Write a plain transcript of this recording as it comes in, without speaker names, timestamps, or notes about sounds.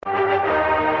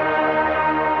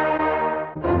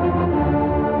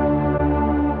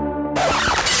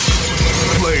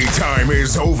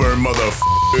is over,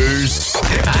 motherfuckers.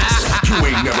 You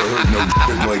ain't never heard no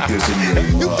shit like this in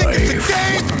your life. You think it's a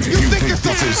game? You think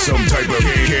this is some type of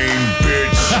game,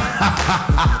 bitch?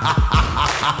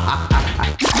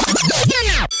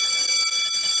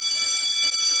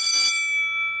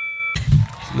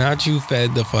 Not you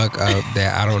fed the fuck up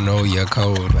that I don't know your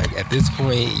code. Like, at this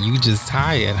point, you just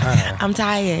tired, huh? I'm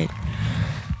tired.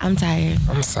 I'm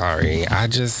sorry. I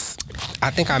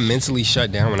think I mentally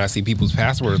shut down when I see people's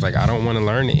passwords. Like, I don't want to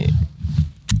learn it.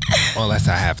 Unless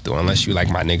I have to. Unless you like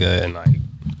my nigga and like...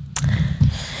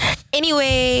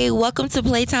 Anyway, welcome to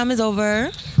Playtime is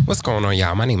Over. What's going on,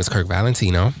 y'all? My name is Kirk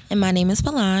Valentino. And my name is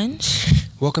Falange.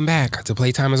 Welcome back to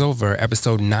Playtime is Over,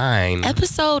 episode 9.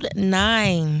 Episode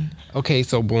 9. Okay,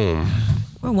 so boom.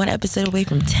 We're one episode away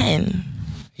from 10.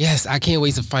 Yes, I can't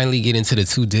wait to finally get into the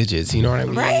 2 digits. You know what I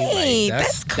mean? Right.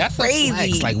 Like, that's crazy. A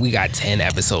flex. Like, we got 10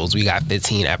 episodes. We got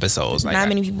 15 episodes. Like, not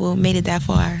many people made it that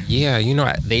far. Yeah, you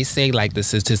know, they say, like, the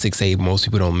statistics say most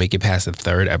people don't make it past the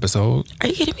 3rd episode. Are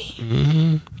you kidding me?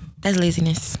 Mm-hmm. That's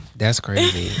laziness. That's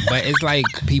crazy. But it's like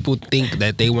people think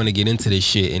that they want to get into this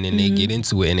shit and then they get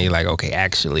into it and they like, okay,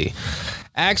 actually,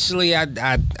 I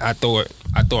thought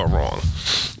wrong.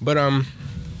 But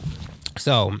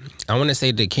so I want to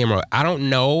say to the camera, I don't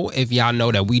know if y'all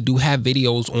know that we do have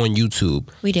videos on YouTube.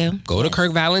 We do. Go to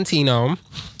Kirk Valentino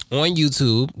on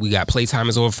YouTube. We got Playtime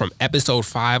is Over from episode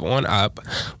 5 on up.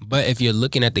 But if you're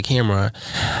looking at the camera,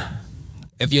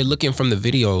 if you're looking from the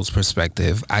video's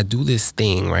perspective, I do this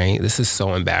thing, right? This is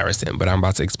so embarrassing, but I'm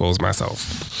about to expose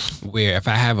myself. Where if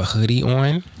I have a hoodie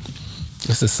on,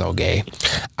 this is so gay,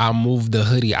 I'll move the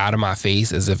hoodie out of my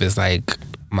face as if it's like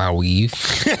my weave.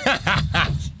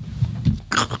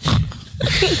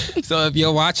 So if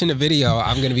you're watching the video,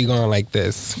 I'm going to be going like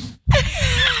this.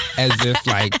 As if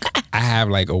like I have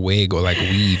like a wig or like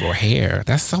weave or hair.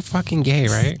 That's so fucking gay,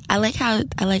 right? I like how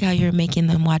you're making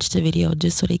them watch the video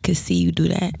just so they could see you do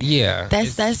that. Yeah.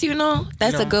 That's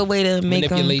a good way to make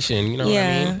manipulation, them, you know what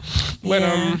I mean?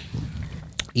 But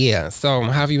yeah, so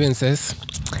how have you been, sis?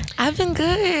 I've been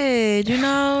good, you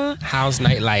know. How's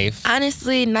nightlife?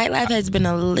 Honestly, nightlife has been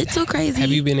a little crazy. Have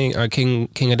you been in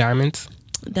King of Diamonds?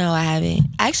 No, I haven't.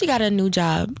 I actually got a new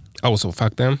job. Oh, so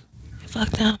fuck them? Fuck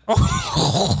them.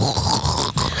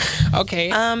 Okay.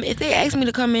 If they ask me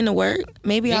to come in to work,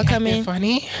 maybe I'll come in.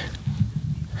 Funny.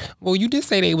 Well, you did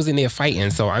say they was in there fighting,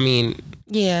 so I mean.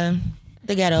 Yeah,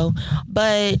 the ghetto,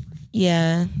 but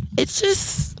yeah, I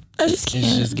just can't.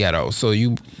 It's just ghetto. So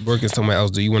you working somewhere else?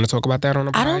 Do you want to talk about that on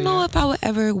the podcast? I don't know if I would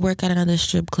ever work at another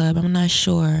strip club. I'm not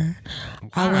sure. Why?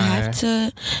 I would have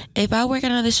to. If I work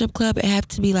at another strip club, it have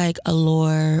to be like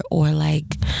Allure or like,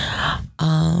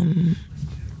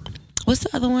 what's the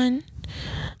other one?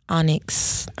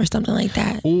 Onyx or something like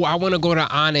that. Ooh, I want to go to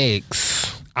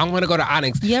Onyx.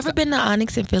 You ever been to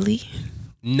Onyx in Philly?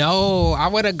 No, I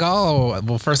want to go.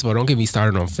 Well, first of all, don't get me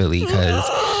started on Philly because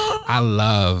I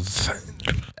love...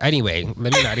 Anyway,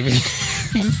 let me not even...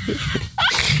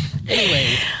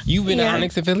 Anyway, you've been to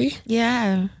Onyx in Philly?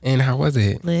 Yeah. And how was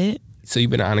it? Lit. So you've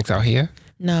been to Onyx out here?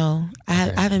 No, I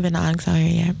haven't been to Onyx out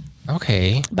here yet.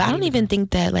 Okay. But I don't even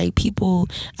think that like people,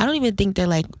 I don't even think they're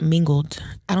like mingled.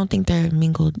 I don't think they're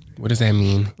mingled. What does that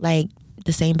mean? Like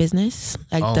the same business?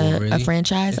 Like really? A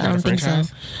franchise? I don't think so.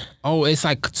 Oh, it's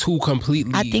like two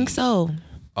completely. I think so.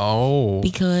 Oh.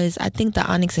 Because I think the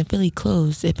Onyx in Philly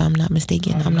closed, if I'm not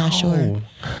mistaken. I'm not sure.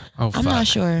 Oh, fuck. I'm not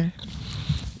sure.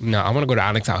 No, I want to go to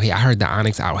Onyx out here. I heard the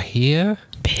Onyx out here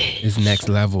is next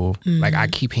level. Like, I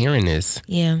keep hearing this.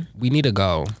 Yeah. We need to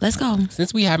go. Let's go.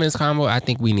 Since we having this combo, I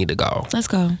think we need to go. Let's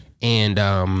go. And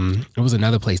it was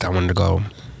another place I wanted to go.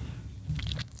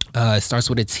 It starts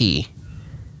with a T.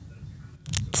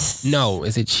 No,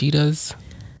 is it Cheetahs?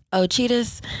 Oh,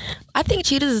 Cheetahs. I think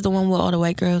Cheetahs is the one with all the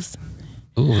white girls.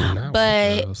 Ooh, not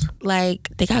but girls. Like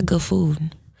they got good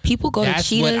food. People go That's to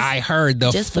Cheetahs. what I heard.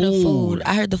 Just for the food.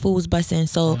 I heard the food was busting,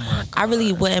 so I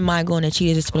really wouldn't mind going to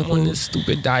Cheetahs just for the food. On this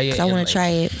stupid diet. I want to try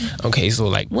it. Okay, so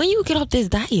like when you get off this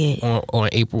diet? On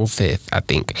April 5th, I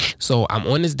think. So I'm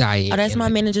on this diet. Oh, that's my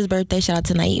manager's birthday. Shout out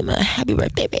to Naima. Happy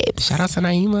birthday, babes. Shout out to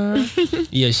Naima.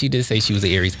 Yeah, she did say she was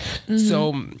an Aries.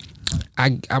 So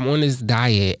I'm on this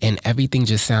diet and everything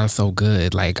just sounds so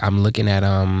good. Like I'm looking at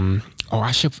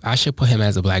I should put him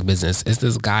as a black business. It's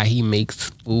this guy, he makes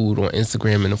food on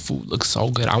Instagram and the food looks so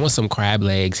good. I want some crab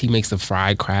legs. He makes the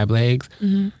fried crab legs.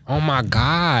 Oh my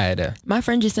God. My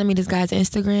friend just sent me this guy's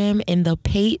Instagram and the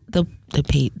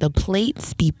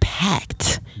plates be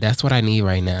packed. That's what I need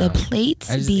right now. The plates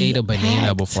be I just ate a banana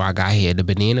packed. before I got here. The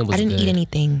banana was I didn't good, eat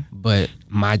anything. but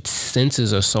my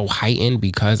senses are so heightened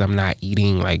because I'm not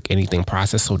eating like anything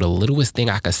processed. So the littlest thing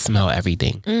I could smell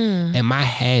everything. In my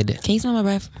head. Can you smell my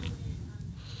breath?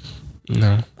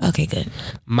 No. Okay, good.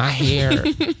 My hair.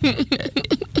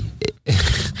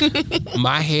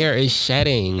 My hair is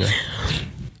shedding.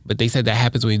 But they said that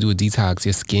happens when you do a detox.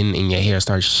 Your skin and your hair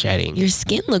starts shedding. Your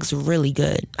skin looks really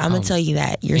good. I'm going to tell you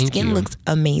that. Your skin looks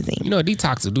amazing. You know, a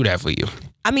detox will do that for you.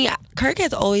 I mean, Kirk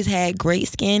has always had great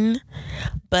skin,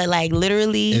 but like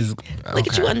literally, look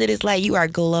at you under this light. You are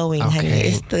glowing, honey.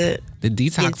 It's the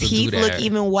detox your teeth look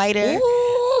even whiter.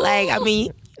 Ooh. Like, I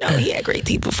mean, you know, he had great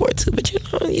teeth before too, but you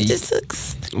know, he just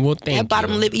looks. Well, thank that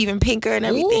bottom lip even pinker and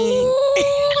everything.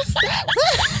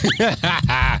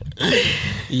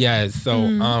 Yes. So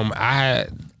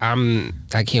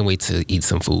I can't wait to eat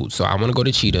some food. So I want to go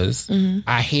to Cheetah's.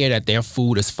 I hear that their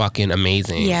food is fucking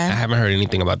amazing. Yeah. I haven't heard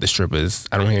anything about the strippers.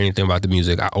 I don't hear anything about the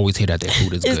music. I always hear that their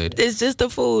food is good. It's just the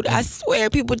food. I swear,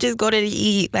 people just go there to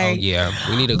eat. Like, oh yeah,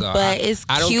 we need to go. But it's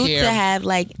cute to have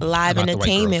like live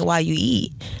entertainment while you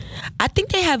eat. I think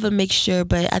they have a mixture,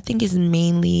 but I think it's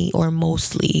mainly or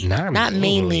mostly. Not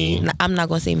mainly. I'm not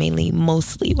gonna say mainly.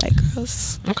 Mostly white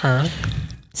girls. Okay.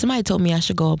 Somebody told me I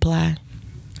should go apply.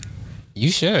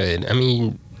 You should. I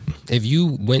mean, if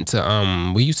you went to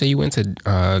will you say you went to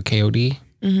KOD?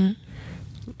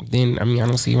 Then I mean, I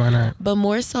don't see why not. But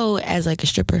more so as like a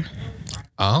stripper.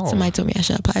 Oh. Somebody told me I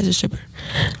should apply as a stripper.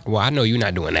 Well, I know you're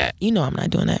not doing that. You know I'm not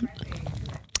doing that.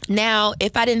 Now,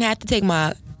 if I didn't have to take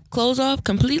my clothes off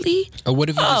completely. Or what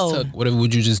if you just took? What if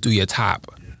would you just do your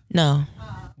top? No.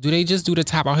 Do they just do the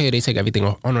top out here? They take everything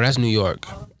off. Oh no, that's New York.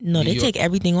 No, they take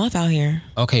everything off out here.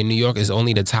 Okay, New York is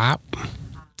only the top.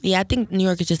 Yeah, I think New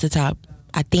York is just the top.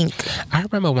 I think. I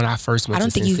remember when I first went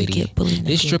to Sin City.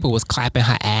 This stripper was clapping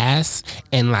her ass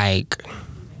and like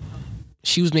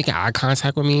she was making eye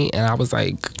contact with me, and I was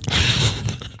like,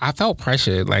 I felt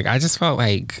pressured. Like I just felt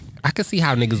like I could see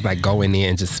how niggas like go in there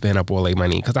and just spend up all their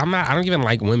money because I don't even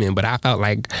like women, but I felt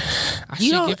like I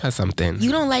should give her something.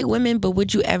 You don't like women, but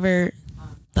would you ever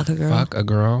fuck a girl? Fuck a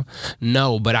girl?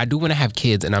 No, but I do want to have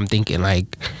kids, and I'm thinking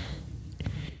like,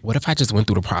 what if I just went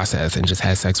through the process and just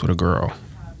had sex with a girl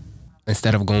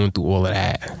instead of going through all of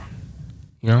that?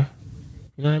 You know?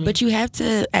 You know what I mean? But you have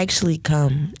to actually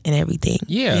come and everything.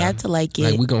 Yeah. You have to like it.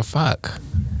 Like we gonna fuck.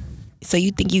 So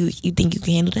you think you can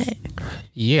handle that?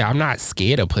 Yeah, I'm not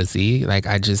scared of pussy. Like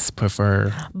I just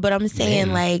prefer. But I'm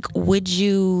saying like, would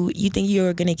you think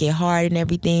you're gonna get hard and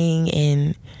everything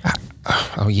and?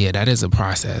 Oh yeah, that is a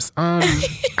process. I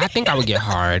think I would get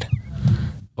hard.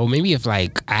 Or maybe if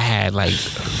like I had like,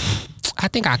 I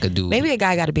think I could do. Maybe a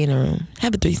guy got to be in the room.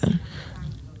 Have a threesome.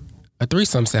 A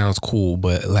threesome sounds cool,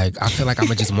 but like I feel like I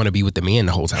would just want to be with the man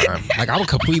the whole time. Like I would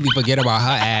completely forget about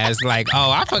her ass. Like,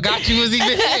 oh, I forgot you was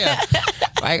even here.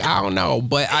 Like I don't know,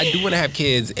 but I do want to have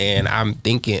kids, and I'm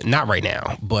thinking not right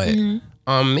now, but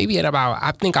maybe at about.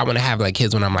 I think I want to have like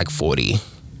kids when I'm like 40.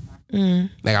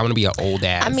 Like I want to be an old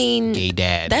ass, gay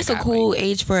dad. That's a cool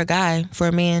age for a guy, for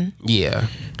a man. Yeah,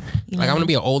 like I want to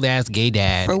be an old ass gay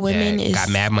dad. For women, that got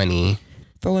mad money.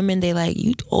 For women, they like,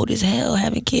 you old as hell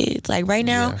having kids. Like right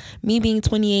now, me being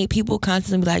 28, people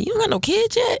constantly be like, you don't got no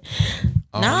kids yet?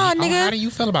 Nah, nigga. How do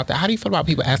you feel about that? How do you feel about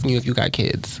people asking you if you got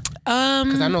kids?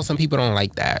 Because I know some people don't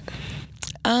like that.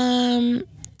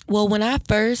 Well, when I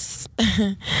first,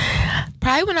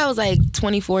 probably when I was like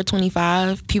 24,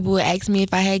 25, people would ask me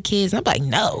if I had kids. I'm like,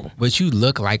 no. But you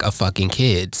look like a fucking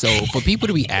kid. So for people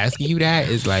to be asking you that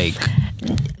is like.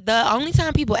 The only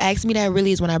time people ask me that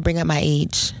really is when I bring up my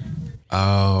age.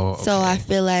 Oh. Okay. So I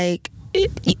feel like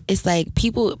it's like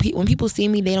when people see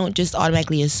me, they don't just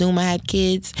automatically assume I have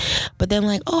kids, but then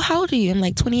like, oh, how old are you? I'm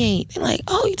like 28. They're like,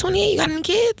 oh, you 28? You got any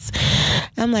kids?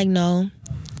 I'm like, no.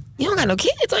 You don't got no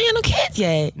kids? Oh, you got no kids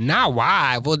yet? Nah,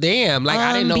 why? Well, damn. Like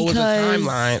I didn't know it was a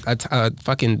timeline, a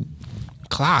fucking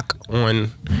clock on.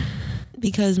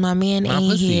 Because my man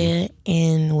ain't here,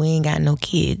 and we ain't got no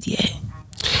kids yet.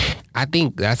 I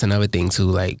think that's another thing too.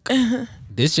 Like.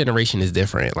 This generation is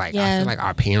different. Like I feel like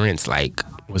our parents like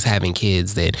was having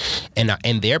kids that,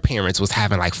 and their parents was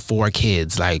having like 4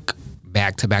 kids like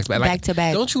back to back. Like, back to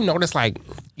back. Don't you notice like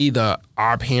either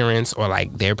our parents or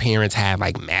like their parents have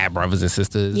like mad brothers and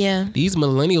sisters? Yeah. These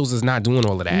millennials is not doing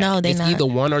all of that. No, they're it's not. either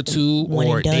 1 or 2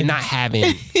 or they're not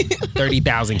having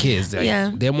 30,000 kids.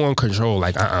 Like, they're more in control.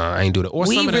 Like I ain't do that. Or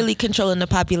we really controlling the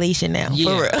population now. Yeah.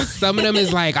 For real. Some of them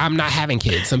is like I'm not having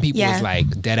kids. Some people is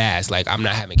like dead ass. Like I'm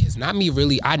not having kids. Not me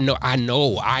really. I know.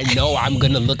 I'm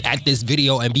gonna look at this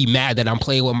video and be mad that I'm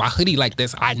playing with my hoodie like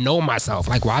this. I know myself.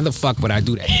 Like why the fuck would I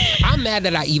do that? I'm mad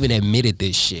that I even admitted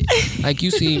this shit. Like you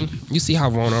see how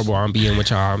vulnerable I'm being with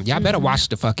y'all. Y'all better watch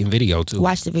the fucking video too.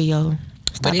 Watch the video.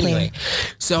 Stop but anyway, playing.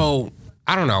 So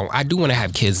I don't know. I do want to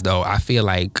have kids though. I feel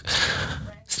like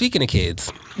speaking of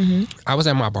kids, I was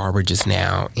at my barber just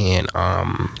now and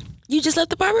You just left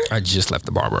the barber? I just left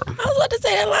the barber. I was about to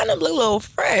say that lineup look a little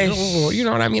fresh. You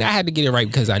know what I mean? I had to get it right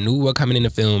because I knew what coming in the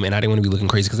film, and I didn't want to be looking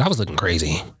crazy because I was looking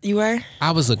crazy. You were?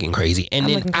 I was looking crazy. And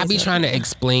then I be trying to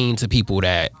explain to people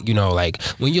that, you know, like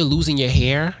when you're losing your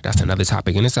hair, that's another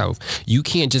topic in itself. You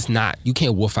can't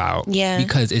woof out. Yeah.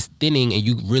 Because it's thinning and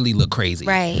you really look crazy.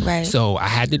 Right. So I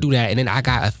had to do that. And then I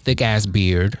got a thick ass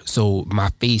beard. So my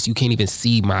face, you can't even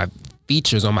see my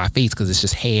features on my face because it's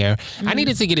just hair. I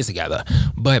needed to get it together.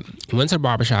 But went to the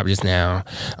barbershop just now.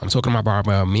 I'm talking to my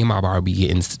barber. Me and my barber be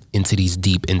getting into these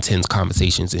deep, intense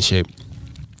conversations and shit.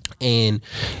 And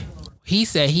he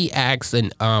said he asked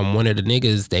one of the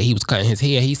niggas that he was cutting his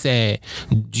hair. He said,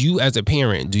 "Do you, as a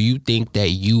parent, do you think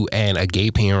that you and a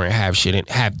gay parent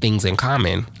have things in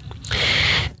common?"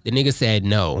 The nigga said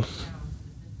no.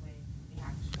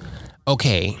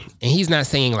 Okay, and he's not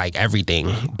saying like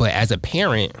everything, but as a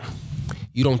parent,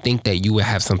 you don't think that you would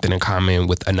have something in common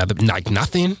with another, like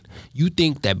nothing? You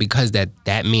think that because that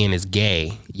man is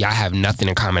gay, y'all have nothing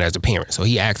in common as a parent. So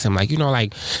he asked him, like, you know,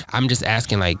 like, I'm just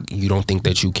asking, like, you don't think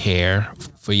that you care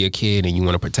for your kid and you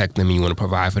want to protect them and you want to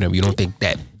provide for them? You don't think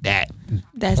that's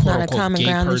not a common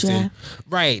ground person, that you have?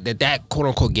 Right, that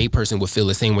quote-unquote gay person would feel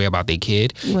the same way about their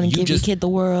kid. You want to give your kid the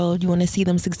world. You want to see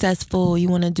them successful. You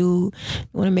want to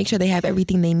make sure they have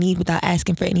everything they need without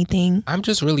asking for anything. I'm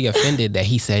just really offended that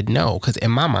he said no, because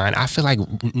in my mind, I feel like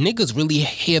niggas really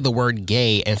hear the word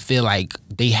gay and feel like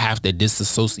they have to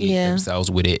disassociate themselves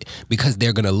with it because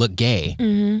they're going to look gay.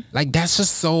 Mm-hmm. Like, that's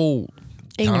just so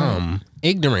dumb.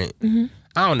 Ignorant. Mm-hmm.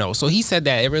 I don't know. So he said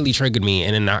that. It really triggered me.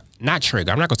 And then not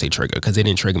trigger. I'm not going to say trigger because it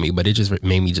didn't trigger me, but it just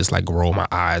made me just like roll my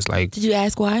eyes. Like, did you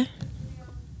ask why?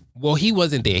 Well, he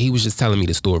wasn't there. He was just telling me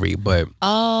the story. But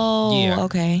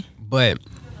okay. But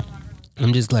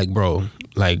I'm just like, bro,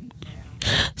 like.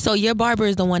 So your barber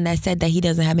is the one that said that he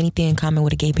doesn't have anything in common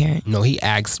with a gay parent? No, he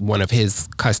asked one of his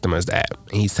customers that.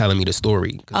 And he's telling me the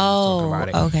story.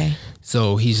 Okay.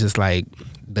 So he's just like,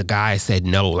 the guy said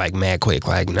no, like mad quick,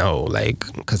 like no, like,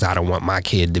 because I don't want my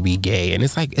kid to be gay. And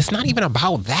it's like, it's not even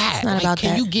about that. It's not like, about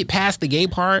can that. you get past the gay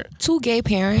part? 2 gay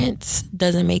parents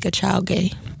doesn't make a child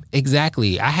gay.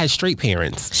 Exactly. I had straight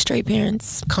parents. Straight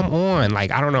parents. Come on.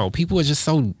 Like, I don't know. People are just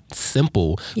so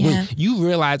simple. Yeah. When you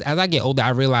realize, as I get older, I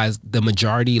realize the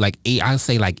majority, like, I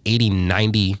say like 80,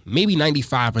 90, maybe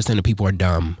 95% of people are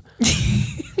dumb.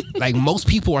 Like, most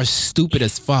people are stupid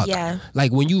as fuck. Yeah.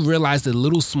 Like, when you realize the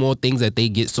little small things that they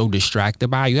get so distracted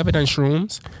by. You ever done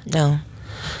shrooms? No.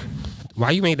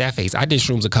 Why you made that face? I did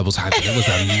shrooms a couple times. It was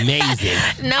amazing.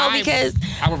 Because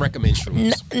I would recommend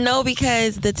shrooms. No,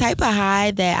 because the type of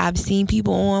high that I've seen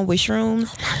people on with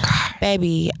shrooms, oh my God,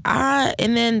 baby,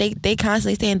 and then they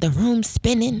constantly saying the room's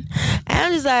spinning. And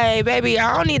I'm just like, baby,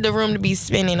 I don't need the room to be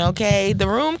spinning, okay? The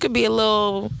room could be a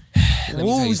little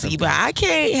woozy, but I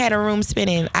can't have a room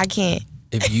spinning. I can't.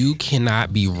 If you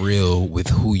cannot be real with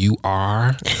who you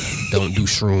are, don't do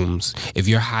shrooms. If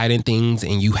you're hiding things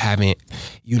and you haven't,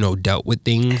 dealt with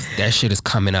things, that shit is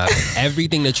coming up.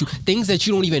 Things that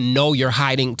you don't even know you're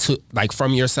hiding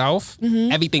from yourself,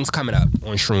 everything's coming up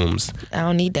on shrooms. I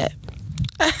don't need that.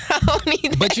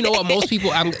 But you know what? Most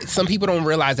people, some people don't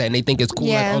realize that and they think it's cool.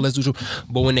 Yeah. Like, oh, let's do shrooms.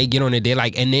 But when they get on it, they're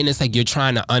like, and then it's like you're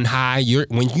trying to unhide.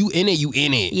 When you in it, you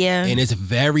in it. Yeah. And it's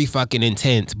very fucking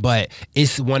intense. But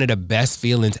it's one of the best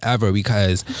feelings ever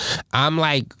because I'm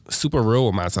like super real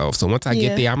with myself. So once I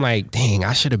get there, I'm like, dang,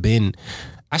 I should have been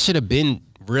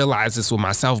realize this with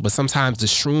myself. But sometimes the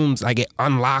shrooms, like, it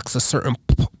unlocks a certain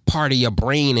part of your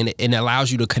brain and it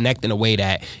allows you to connect in a way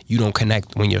that you don't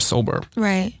connect when you're sober.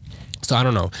 Right. So I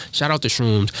don't know. Shout out to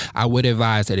shrooms. I would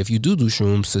advise that if you do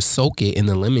shrooms, to soak it in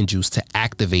the lemon juice to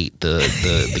activate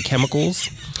the chemicals.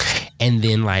 And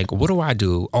then, like, what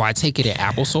do? Oh, I take it in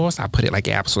applesauce. I put it like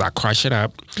applesauce. I crush it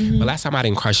up. Mm-hmm. But last time I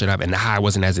didn't crush it up and the high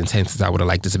wasn't as intense as I would have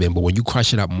liked it to be. But when you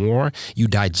crush it up more, you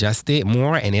digest it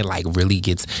more and it like really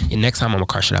gets, and next time I'm gonna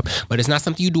crush it up. But it's not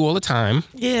something you do all the time.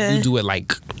 Yeah. You do it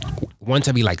like once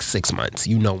every like 6 months.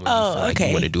 When you feel like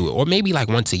you want to do it. Or maybe like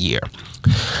once a year.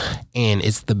 And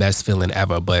it's the best feeling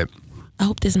ever. But I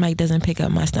hope this mic doesn't pick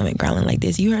up my stomach growling like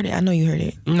this. You heard it? I know you heard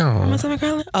it. No. My stomach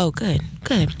growling? Oh, good.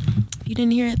 If you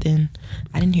didn't hear it, then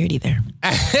I didn't hear it either.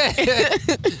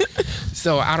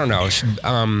 So, I don't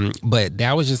know. But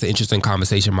that was just an interesting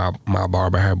conversation my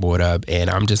barber had brought up. And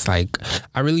I'm just like,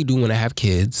 I really do want to have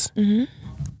kids. Mm-hmm.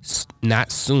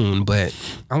 Not soon, but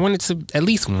I wanted to at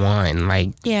least one,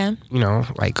 like,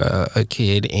 like a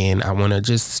kid, and I want to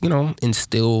just,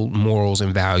 instill morals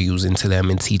and values into them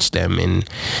and teach them. And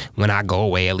when I go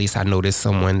away, at least I know there's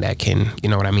someone that can, you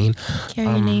know what I mean? Carry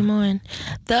your name on.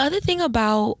 The other thing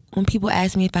about when people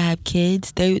ask me if I have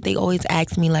kids, they always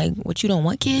ask me, like, what, you don't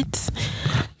want kids?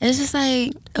 And it's just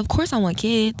like, of course I want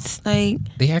kids. Like,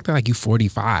 they acting like you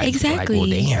 45. Exactly. Like, well,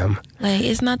 damn. Like,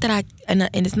 it's not that and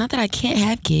it's not that I can't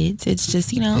have kids. It's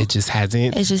just, it just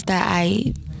hasn't. It's just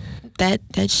that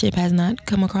that ship has not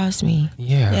come across me.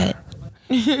 Yeah.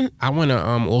 Yet. I want to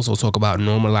also talk about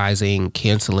normalizing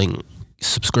canceling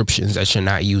subscriptions that you're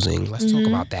not using. Let's talk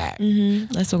about that.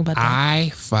 Let's talk about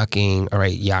that. All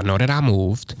right, y'all know that I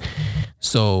moved.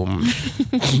 So,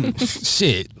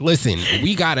 shit, listen,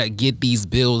 we gotta get these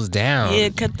bills down. Yeah,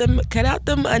 cut out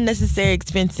them unnecessary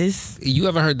expenses. You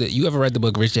ever read the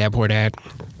book Rich Dad Poor Dad?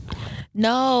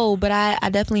 No, but I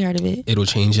definitely heard of it. It'll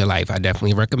change your life. I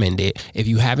definitely recommend it. If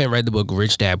you haven't read the book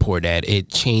Rich Dad Poor Dad, it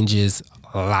changes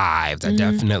lives. I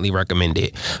definitely recommend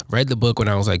it. Read the book when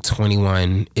I was like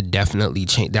 21. It definitely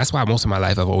changed. That's why most of my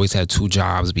life I've always had 2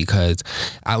 jobs, because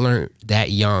I learned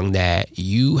that young that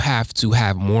you have to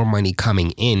have more money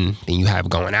coming in than you have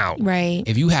going out. Right.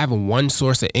 If you have one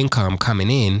source of income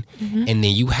coming in and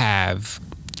then you have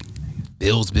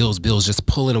bills just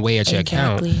pulling away at your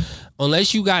account,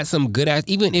 unless you got some good ass,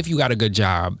 even if you got a good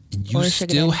job, you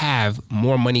still have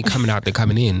more money coming out than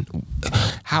coming in.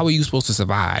 How are you supposed to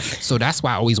survive? So that's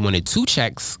why I always wanted 2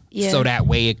 checks, so that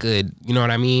way it could, you know what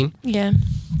I mean? Yeah.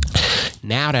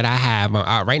 Now that I have,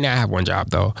 right now I have 1 job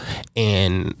though,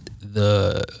 and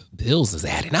the bills is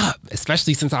adding up,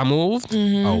 especially since I moved.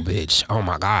 Oh, bitch. Oh,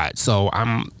 my God. So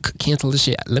I'm canceling this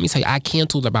shit. Let me tell you, I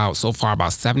canceled about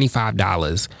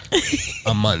 $75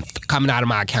 a month coming out of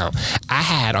my account. I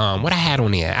had, what I had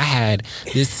on there? I had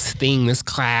this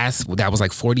class that was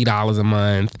like $40 a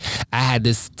month. I had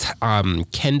this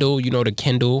Kindle, you know, the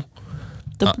Kindle.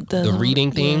 The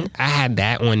reading thing. Yeah. I had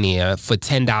that on there for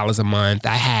 $10 a month.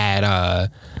 I had,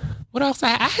 what else?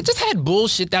 I just had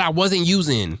bullshit that I wasn't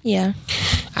using. Yeah.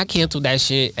 I canceled that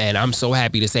shit, and I'm so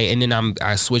happy to say. And then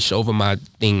I switched over my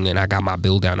thing, and I got my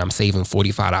bill down. I'm saving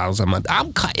 $45 a month.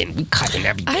 We cutting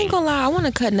everything. I ain't gonna lie. I want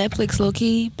to cut Netflix low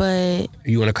key, but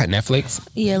you want to cut Netflix?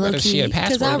 Yeah, low key.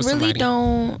 Because I really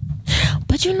don't.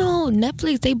 But you know,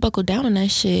 Netflix, they buckle down on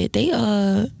that shit. They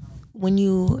when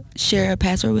you share a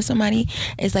password with somebody,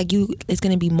 it's like it's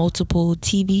gonna be multiple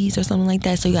TVs or something like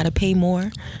that. So you gotta pay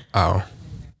more. Oh.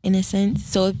 In a sense.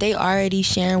 So if they already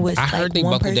sharing with, I heard they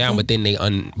buckled down, but then they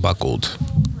unbuckled.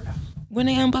 When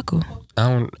they unbuckle?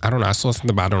 I don't know. I saw something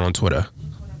about it on Twitter.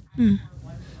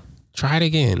 Try it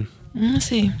again. Let's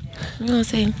see. We're gonna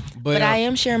see. But I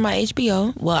am sharing my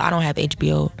HBO. Well, I don't have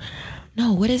HBO.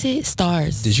 No, what is it?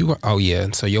 Stars. Did you? Oh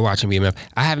yeah. So you're watching BMF.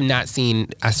 I have not seen.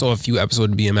 I saw a few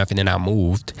episodes of BMF and then I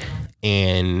moved,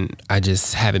 and I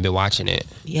just haven't been watching it.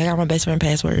 Yeah, I got my best friend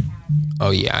password. Oh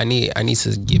yeah, I need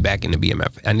to get back into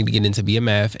BMF. I need to get into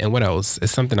BMF, and what else?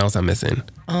 Is something else I'm missing?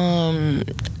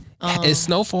 Is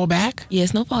Snowfall back? Yeah,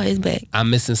 Snowfall is back. I'm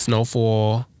missing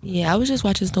Snowfall. Yeah, I was just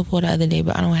watching Snowfall the other day,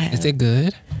 but I don't have. Is it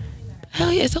good?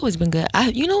 Hell yeah, it's always been good.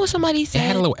 You know what somebody said? It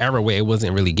had a little error where it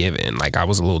wasn't really given. Like, I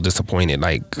was a little disappointed.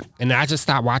 Like, and I just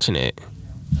stopped watching it.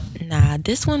 Nah,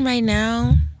 this one right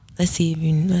now. Let's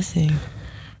see.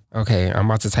 Okay, I'm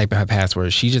about to type in her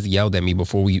password. She just yelled at me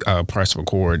before we press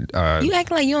record. You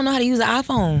acting like you don't know how to use an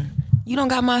iPhone. You don't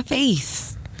got my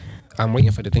face. I'm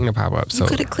waiting for the thing to pop up. So you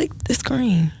could have clicked the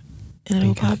screen and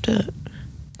it popped up.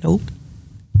 Nope.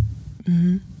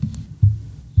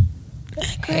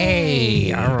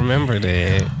 Hey, I remember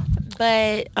that.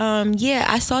 But yeah,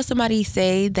 I saw somebody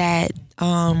say that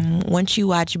once you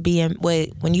watch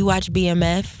when you watch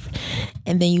BMF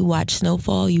and then you watch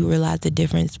Snowfall, you realize the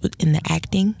difference in the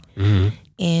acting.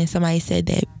 And somebody said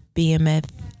that BMF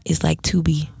is like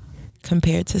Tubi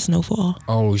compared to Snowfall.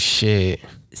 Oh shit.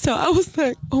 So I was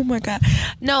like, oh my God.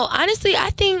 No, honestly, I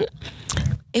think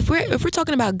if we're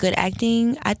talking about good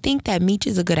acting, I think that Meech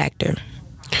is a good actor.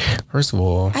 First of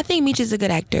all, I think Meech is a good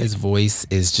actor. His voice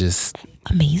is just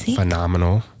amazing,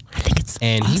 phenomenal. I think it's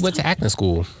and awesome. He went to acting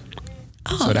school.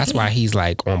 So that's why he's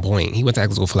like on point. He went to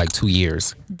acting school for like 2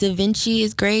 years. Da Vinci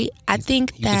is great. I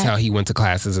think you can tell he went to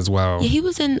classes as well. Yeah, he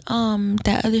was in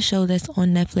that other show that's on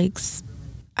Netflix.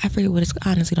 I forget what it's.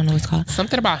 I honestly don't know what it's called.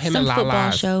 Something about him and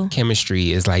Lala's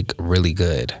chemistry is like really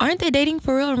good. Aren't they dating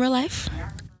for real in real life?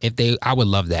 I would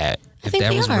love that. If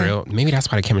that was real, maybe that's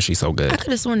why the chemistry's so good. I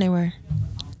could have sworn they were.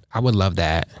 I would love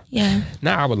that. Yeah.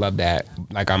 Now I would love that.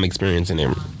 Like I'm experiencing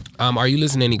it. Are you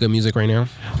listening to any good music right now?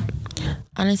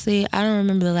 Honestly, I don't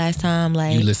remember the last time.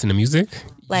 Like you listen to music.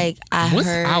 Like what's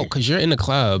out? Because you're in the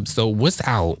club. So what's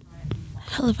out?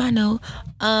 Hell if I know.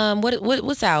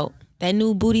 What's out? That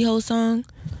new Booty Hole song.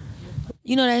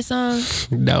 You know that song?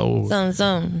 No.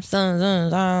 Some,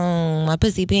 my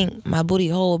pussy pink, my booty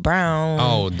hole brown.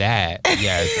 Oh, that.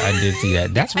 Yes, I did see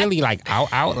that. That's really like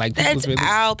out. Like That's really...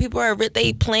 out. People are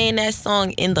they playing that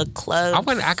song in the club.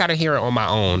 I gotta hear it on my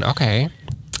own. Okay.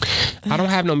 I don't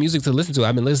have no music to listen to.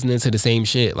 I've been listening to the same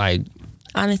shit. Like,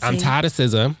 honestly, I'm tired of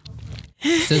SZA.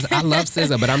 I love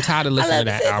SZA, but I'm tired of listening to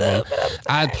that album.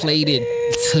 I played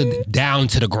it down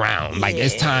to the ground. Like,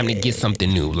 it's time to get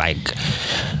something new. Like,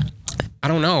 I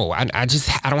don't know. I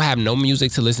don't have no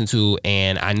music to listen to,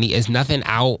 and it's nothing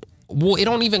out. Well, it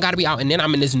don't even got to be out. And then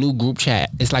I'm in this new group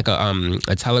chat. It's like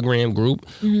a Telegram group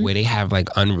where they have like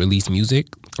unreleased music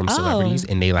from celebrities,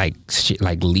 and they like shit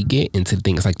like leak it into the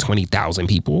thing. It's like 20,000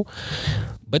 people.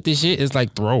 But this shit is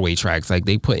like throwaway tracks. Like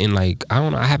they put in like, I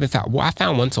don't know. I haven't found. Well, I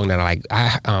found one song that I like.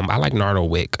 I like Nardo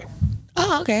Wick.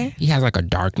 Oh, okay. He has like a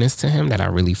darkness to him that I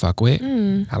really fuck with.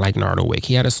 I like Nardo Wick.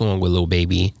 He had a song with Lil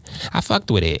Baby. I fucked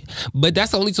with it. But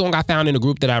that's the only song I found in the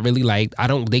group that I really liked.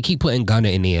 They keep putting Gunna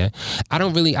in there.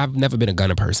 I've never been a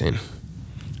Gunna person.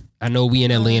 I know we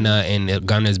in Atlanta and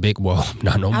Gunna's big. Well,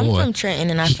 not no I'm more. from Trenton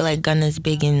and I feel like Gunna's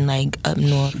big in like up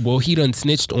north. Well, he done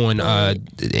snitched on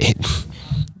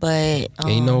but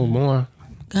ain't no more.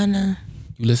 Gunna.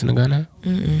 You listen to Gunna?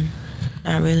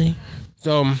 Not really.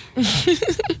 So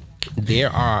there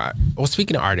are. Well,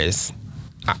 speaking of artists,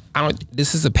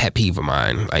 this is a pet peeve of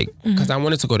mine. Like, because I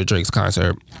wanted to go to Drake's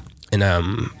concert,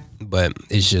 and but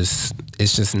it's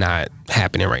just not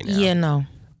happening right now. Yeah, no.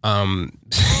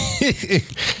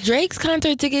 Drake's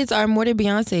concert tickets are more than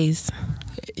Beyonce's.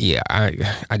 Yeah,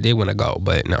 I did want to go,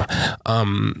 but no.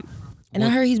 And I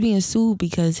heard he's being sued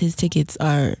because his tickets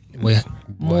are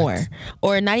more.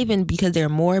 Or not even because they're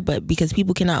more, but because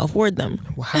people cannot afford them.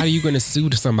 Well, how are you going to sue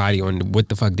somebody on what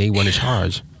the fuck they want to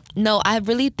charge? No, I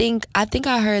think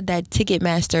I heard that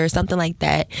Ticketmaster or something like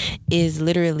that is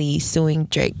literally suing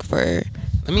Drake for...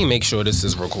 Let me make sure this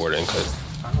is recording because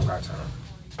I don't got time.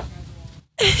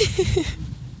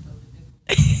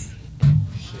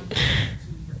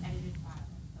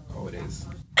 Oh, it is.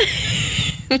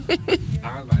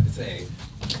 I was about to say.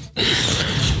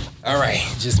 All right,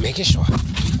 just making sure.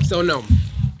 So no,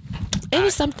 it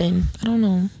was something. I don't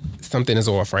know. Something is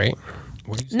off, right?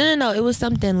 No. It was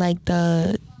something like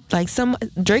some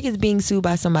Drake is being sued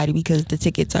by somebody because the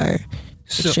tickets are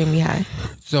extremely high.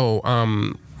 So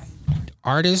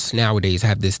artists nowadays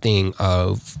have this thing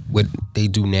of what they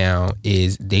do now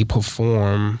is they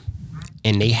perform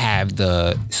and they have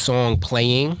the song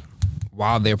playing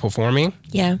while they're performing.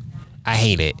 Yeah. I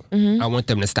hate it. I want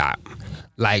them to stop.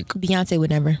 Like Beyonce would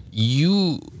never.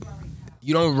 You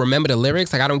don't remember the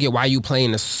lyrics? Like I don't get why you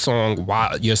playing the song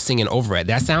while you're singing over it.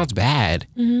 That sounds bad.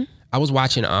 I was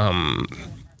watching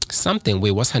something.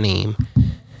 Wait, what's her name?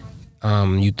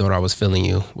 You Thought I Was Feeling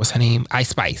You. What's her name? Ice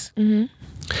Spice. And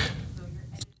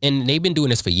they've been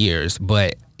doing this for years,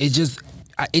 but it just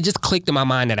clicked in my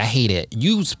mind that I hate it.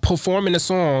 You performing a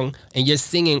song and you're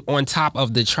singing on top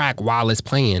of the track while it's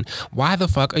playing. Why the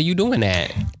fuck are you doing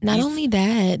that? Not only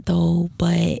that though,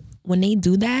 but when they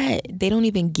do that, they don't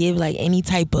even give like any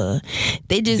type of.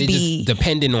 They just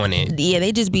dependent on it. Yeah,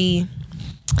 they just be.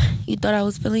 You thought I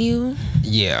was feeling you?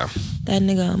 Yeah. That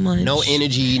nigga much. No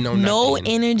energy, no nothing. No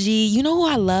energy. You know who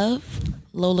I love?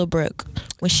 Lola Brooke.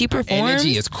 When she performs,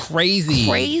 energy is crazy.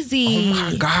 Crazy. Oh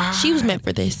my God. She was meant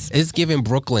for this. It's giving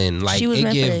Brooklyn. Like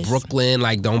it gives Brooklyn,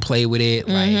 like don't play with it.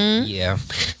 Like, yeah.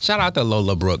 Shout out to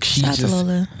Lola Brooke. She's just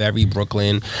Lola. Very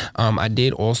Brooklyn. I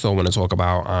did also want to talk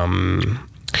about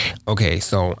okay,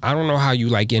 so I don't know how you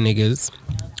like your niggas,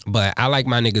 but I like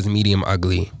my niggas medium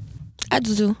ugly. I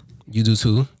do too. You do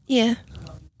too? Yeah.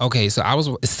 Okay, so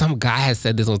some guy had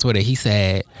said this on Twitter. He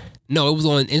said, no, it was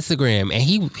on Instagram, and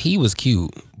he was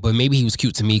cute, but maybe he was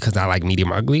cute to me because I like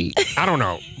medium ugly. I don't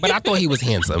know, but I thought he was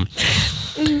handsome.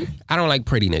 I don't like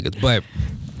pretty niggas, but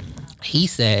he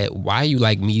said, why you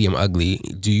like medium ugly?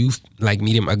 Do you like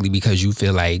medium ugly because you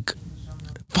feel like,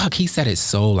 fuck, he said it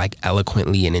so like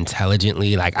eloquently and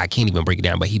intelligently, like I can't even break it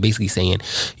down, but he basically saying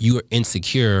you're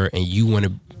insecure and you want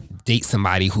to date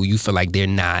somebody who you feel like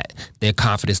their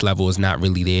confidence level is not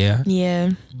really there.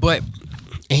 Yeah.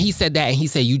 And he said that, and he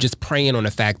said you just preying on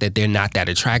the fact that they're not that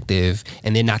attractive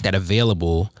and they're not that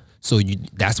available. So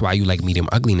that's why you like medium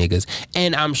ugly niggas.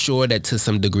 And I'm sure that to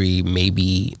some degree,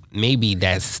 maybe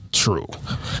that's true.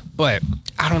 But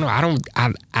I don't know.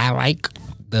 I like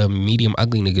the medium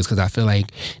ugly niggas because I feel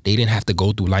like they didn't have to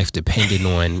go through life depending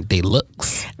on their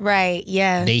looks. Right,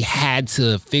 yeah. They had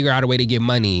to figure out a way to get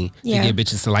money to get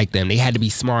bitches to like them. They had to be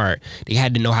smart. They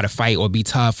had to know how to fight or be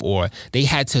tough, or they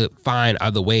had to find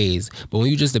other ways. But when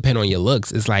you just depend on your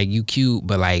looks, it's like you cute,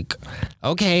 but like,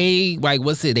 okay, like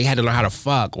what's it? They had to learn how to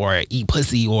fuck or eat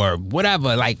pussy or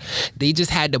whatever. Like they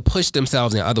just had to push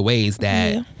themselves in other ways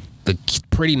that the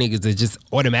pretty niggas that just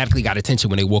automatically got attention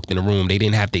when they walked in the room. They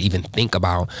didn't have to even think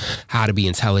about how to be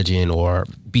intelligent or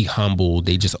be humble.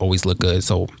 They just always look good.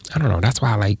 So I don't know. That's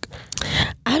why I like.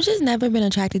 I've just never been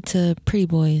attracted to pretty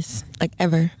boys, like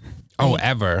ever. Oh, like,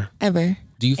 ever.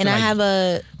 Do you? Feel like...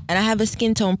 I have a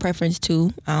skin tone preference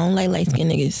too. I don't like light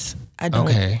skinned niggas. I don't.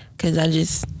 Okay. Because I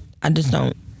just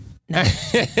don't. No.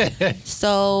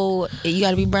 So you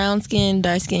gotta be brown skin,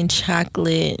 dark skin,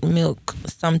 chocolate, milk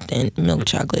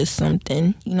chocolate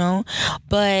something, you know.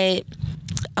 But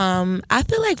I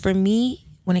feel like for me,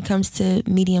 when it comes to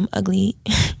medium ugly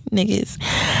niggas,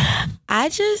 I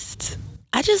just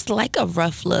like a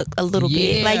rough look a little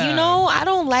bit. Like, you know, I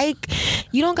don't like,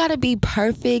 you don't gotta be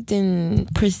perfect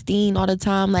and pristine all the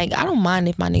time. Like, I don't mind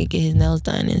if my nigga get his nails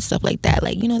done and stuff like that.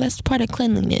 Like, you know, that's part of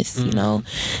cleanliness, you know?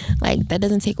 Like, that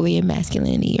doesn't take away your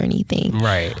masculinity or anything.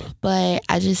 Right. But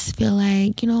I just feel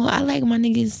like, you know, I like my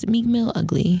niggas Meek Mill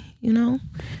ugly, you know?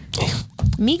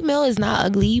 Meek Mill is not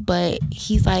ugly, but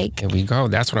he's like... Here we go.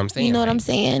 That's what I'm saying. You know what I'm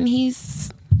saying?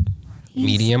 He's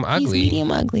medium ugly. He's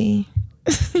medium ugly.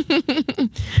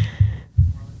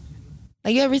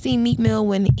 Like, you ever seen Meek Mill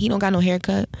when he don't got no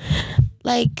haircut?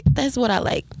 Like, that's what I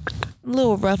like. A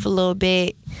little rough a little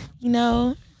bit, you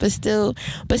know, but still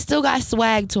got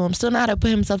swag to him. Still know how to put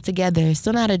himself together.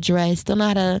 Still know how to dress. Still know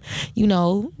how to, you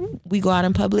know, we go out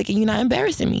in public and you're not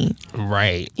embarrassing me.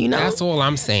 Right. You know? That's all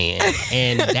I'm saying.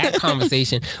 And that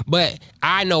conversation, but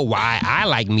I know why I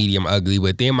like medium ugly,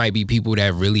 but there might be people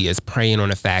that really is preying on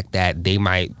the fact that they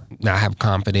might not have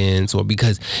confidence, or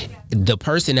because the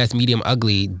person that's medium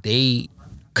ugly,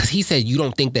 because he said you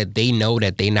don't think that they know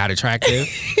that they not attractive.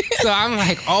 So I'm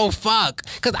like, oh fuck,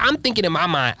 because I'm thinking in my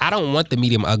mind, I don't want the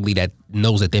medium ugly that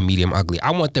knows that they're medium ugly.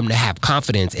 I want them to have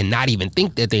confidence and not even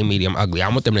think that they're medium ugly. I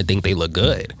want them to think they look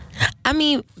good. I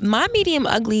mean, my medium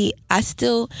ugly, I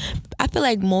feel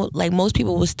like most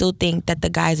people will still think that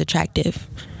the guy is attractive,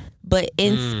 but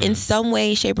in some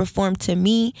way, shape, or form, to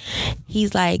me, he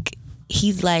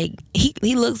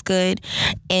looks good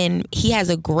and he has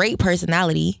a great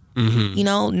personality. Mm-hmm. You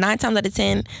know, 9 times out of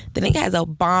 10, the nigga has a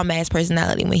bomb ass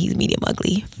personality when he's medium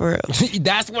ugly, for real.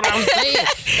 That's what I'm saying.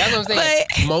 That's what I'm saying.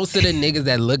 But most of the niggas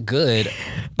that look good,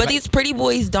 but these pretty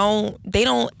boys don't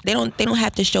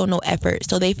have to show no effort,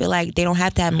 so they feel like they don't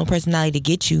have to have no personality to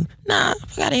get you. Nah,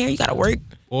 fuck out of here. You gotta work.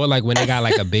 Or like when they got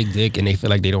like a big dick and they feel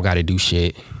like they don't gotta do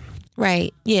shit.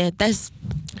 Right. Yeah, that's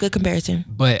a good comparison.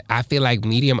 But I feel like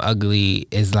medium ugly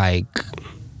is like,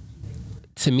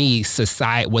 to me,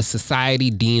 what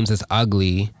society deems as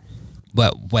ugly,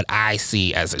 but what I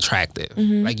see as attractive.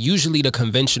 Mm-hmm. Like usually the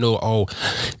conventional,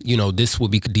 this would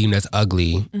be deemed as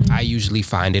ugly. Mm-hmm. I usually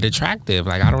find it attractive.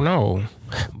 Like, I don't know.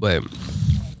 But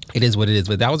it is what it is.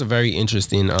 But that was a very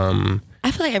interesting... I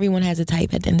feel like everyone has a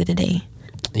type at the end of the day.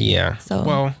 Yeah. So,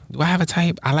 well, do I have a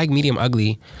type? I like medium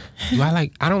ugly.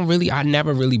 I've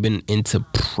never really been into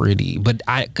pretty, but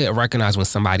I could recognize when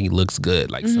somebody looks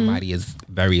good, like somebody is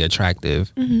very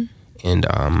attractive. Mm-hmm. And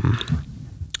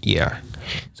yeah.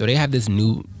 So they have this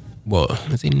new,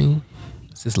 is it new?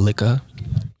 It's this liquor.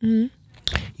 Mm-hmm.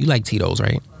 You like Tito's,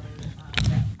 right?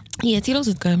 Yeah, Tito's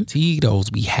is good. Tito's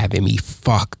be having me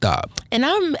fucked up. And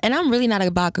I'm really not a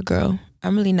vodka girl.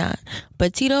 I'm really not.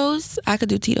 But Tito's, I could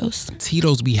do Tito's.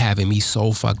 Tito's be having me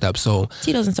so fucked up. So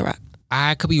Tito's and Ciroc.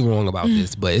 I could be wrong about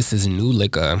this, but it's this new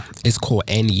liquor. It's called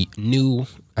New.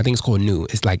 I think it's called New.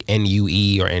 It's like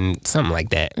NUE or something like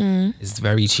that. Mm. It's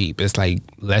very cheap. It's like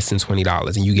less than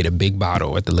 $20, and you get a big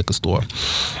bottle at the liquor store.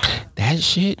 That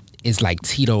shit is like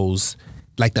Tito's,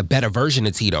 like the better version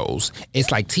of Tito's.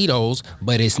 It's like Tito's,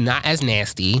 but it's not as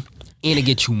nasty, and it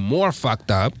gets you more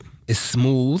fucked up. It's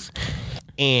smooth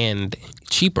and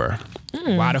cheaper.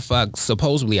 Why the fuck,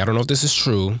 supposedly, I don't know if this is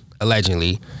true,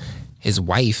 allegedly, his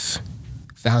wife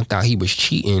found out he was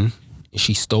cheating and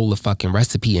she stole the fucking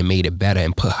recipe and made it better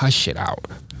and put her shit out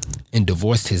and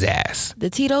divorced his ass. The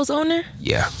Tito's owner?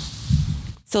 Yeah.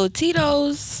 So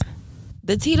Tito's,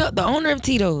 the owner of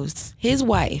Tito's, his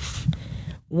wife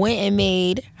went and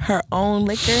made her own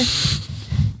liquor.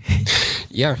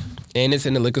 Yeah. And it's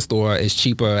in the liquor store. It's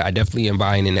cheaper. I definitely am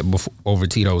buying it over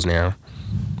Tito's now.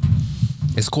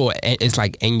 It's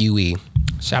like NUE.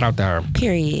 Shout out to her.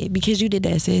 Period. Because you did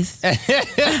that, sis.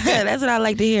 That's what I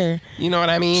like to hear. You know what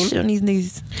I mean? Shit on these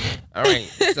niggas. All right.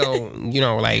 So,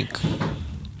 like,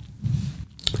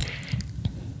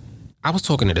 I was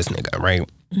talking to this nigga, right?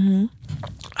 Mm-hmm.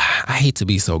 I hate to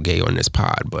be so gay on this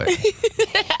pod, but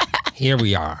here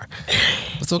we are.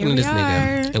 I was talking to this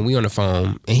nigga, and we on the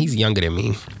phone, and he's younger than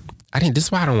me. This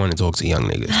is why I don't want to talk to young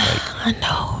niggas. Like, I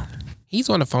know. He's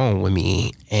on the phone with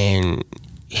me, and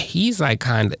he's like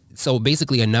so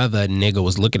basically another nigga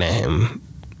was looking at him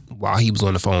while he was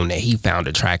on the phone that he found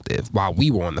attractive while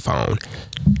we were on the phone.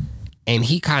 And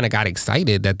he kind of got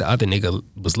excited that the other nigga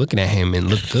was looking at him and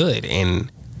looked good.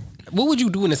 And what would you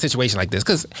do in a situation like this?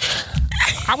 Because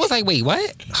I was like, wait,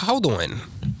 what? Hold on.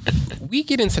 We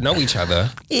getting to know each other.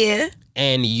 Yeah.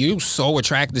 And you so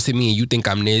attracted to me and you think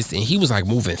I'm this. And he was like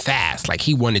moving fast. Like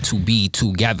he wanted to be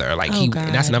together. Like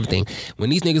that's another thing. When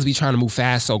these niggas be trying to move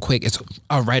fast so quick, it's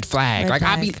a red flag.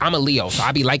 I'm a Leo, so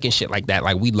I be liking shit like that.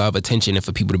 Like we love attention and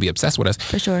for people to be obsessed with us.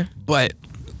 For sure. But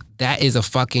that is a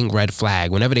fucking red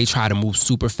flag. Whenever they try to move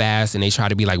super fast and they try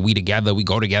to be like, we together, we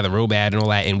go together real bad and all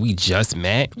that, and we just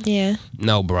met. Yeah.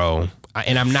 No, bro.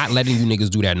 And I'm not letting you niggas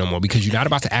do that no more because you're not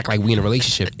about to act like we in a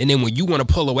relationship. And then when you want to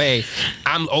pull away,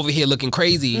 I'm over here looking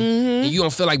crazy and you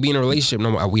don't feel like being in a relationship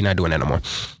no more. We not doing that no more.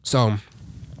 So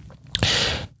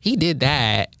he did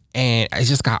that and it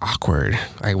just got awkward.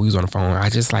 Like we was on the phone. I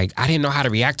didn't know how to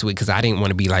react to it because I didn't want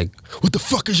to be like, what the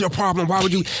fuck is your problem? Why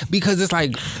would you? Because it's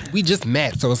like, we just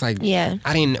met. So it's like, yeah.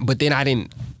 I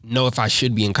didn't know if I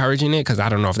should be encouraging it because I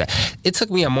don't know if that. It took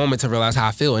me a moment to realize how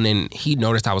I feel, and then he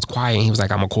noticed I was quiet and he was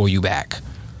like, I'm gonna call you back.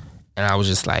 And I was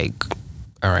just like,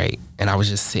 all right. And I was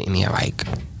just sitting here like,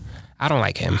 I don't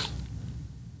like him.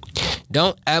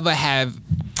 Don't ever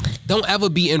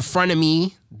be in front of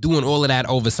me doing all of that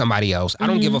over somebody else. I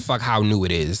don't give a fuck how new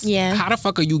it is. Yeah. How the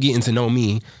fuck are you getting to know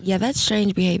me? Yeah, that's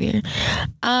strange behavior.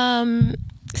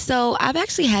 So I've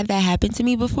actually had that happen to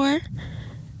me before.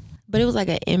 But it was like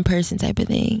an in-person type of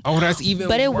thing. Oh, that's even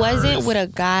But it worse. wasn't with a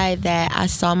guy that I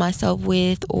saw myself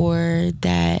with or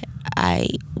that I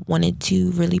wanted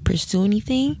to really pursue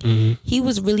anything. Mm-hmm. He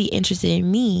was really interested in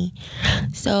me.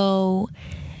 So,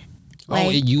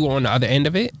 like... you on the other end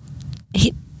of it?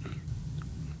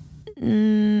 What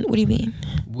do you mean?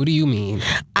 What do you mean?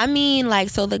 I mean, like,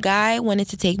 so the guy wanted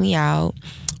to take me out.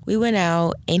 We went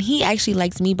out, and he actually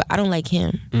likes me, but I don't like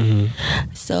him. Mm-hmm.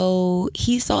 So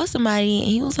he saw somebody, and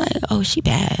he was like, "Oh, she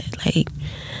bad." Like,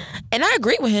 and I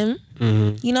agree with him,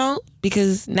 you know,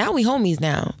 because now we homies.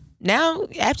 Now,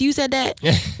 after you said that,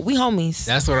 we homies.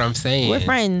 That's what I'm saying. We're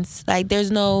friends. Like,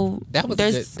 there's no.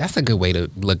 That's a good way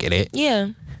to look at it. Yeah.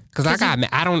 Cause I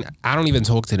don't even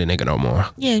talk to the nigga no more.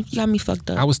 Yeah, you got me fucked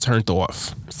up. I was turned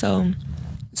off.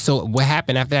 So what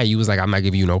happened after that? You was like, I'm not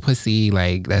giving you no pussy.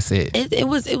 Like, that's it. It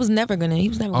was never gonna. He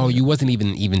was never. Oh, you wasn't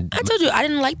even. I told you I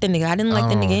didn't like the nigga. I didn't like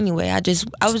the nigga anyway. I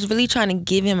was really trying to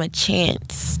give him a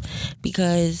chance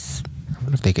because. I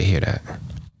wonder if they could hear that.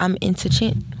 I'm into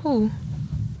chance. Who?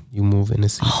 You move in the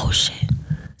seat. Oh shit!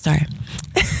 Sorry.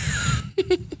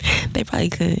 They probably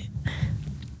could.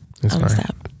 That's fine.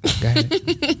 Stop. Go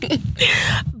ahead.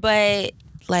 But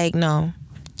like no.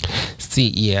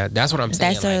 See, yeah, that's what I'm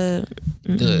saying.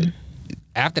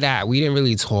 After that, we didn't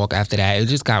really talk. After that, it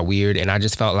just got weird, and I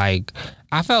just felt like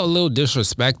I felt a little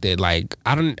disrespected. Like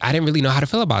I didn't really know how to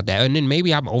feel about that. And then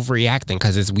maybe I'm overreacting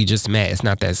because we just met. It's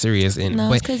not that serious. It's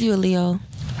because you're a Leo.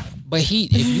 But if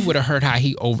you would have heard how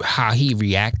he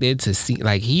reacted to see,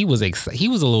 like he was a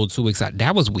little too excited.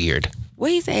 That was weird.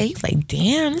 What he say? He's like,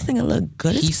 damn, this nigga look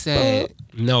good. He said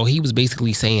no. He was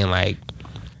basically saying like.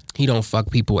 He don't fuck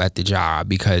people at the job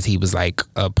because he was like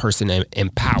a person in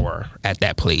power at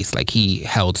that place. Like he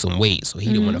held some weight, so he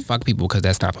didn't want to fuck people because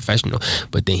that's not professional.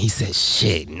 But then he said,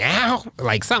 "Shit, now,"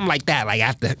 like something like that. Like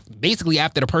after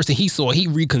the person he saw, he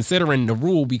reconsidering the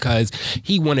rule because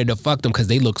he wanted to fuck them because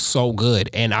they look so good.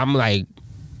 And I'm like,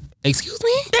 excuse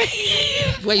me,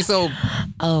 wait, so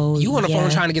you on the phone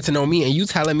trying to get to know me and you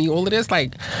telling me all of this,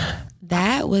 like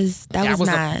that was not a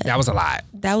lot.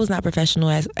 That was not professional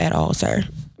at all, sir.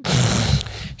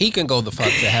 He can go the fuck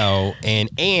to hell,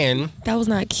 and that was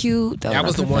not cute. That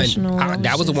was the one.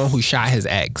 That was the one who shot his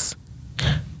ex.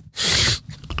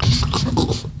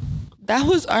 That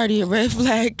was already a red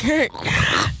flag, Kurt.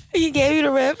 He gave you the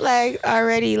red flag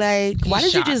already. Like, why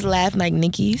did you just laugh like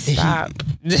Nikki? Stop.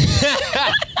 You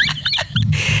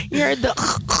heard the.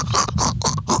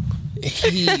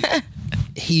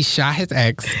 He shot his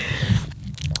ex,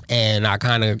 and I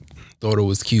kind of thought it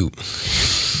was cute.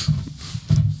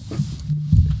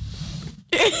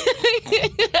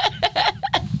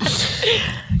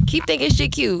 Keep thinking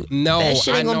shit cute. No, that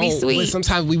shit ain't I gonna be know, sweet. but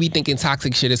sometimes we be thinking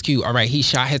toxic shit is cute. All right, he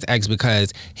shot his ex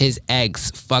because his ex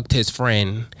fucked his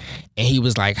friend, and he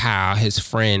was like, how his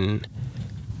friend.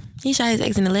 He shot his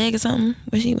ex in the leg or something.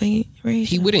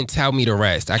 He wouldn't tell me the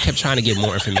rest. I kept trying to get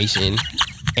more information,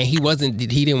 and he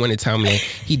didn't want to tell me.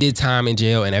 He did time in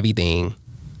jail and everything.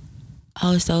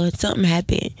 Oh, so something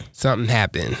happened. Something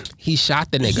happened. He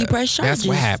shot the nigga. He pressed charges. That's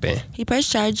what happened. He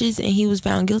pressed charges and he was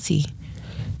found guilty.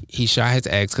 He shot his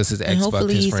ex because his ex And fucked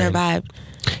hopefully his he friend. survived.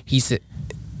 He said,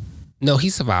 no, he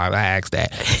survived. I asked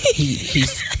that. He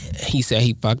said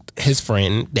he fucked his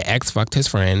friend. The ex fucked his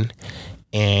friend.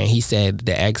 And he said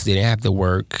the ex didn't have to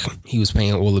work. He was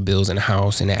paying all the bills in the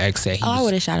house. And the ex said I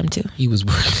would have shot him too. He was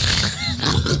working.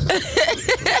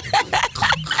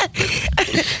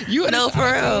 No, for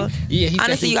real. Yeah,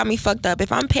 honestly, you got me fucked up.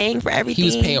 If I'm paying for everything,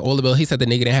 he was paying all the bills. He said the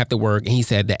nigga didn't have to work, and he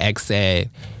said the ex said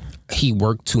he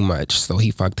worked too much, so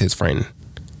he fucked his friend.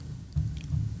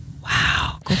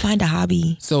 Wow, go find a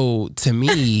hobby. So to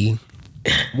me,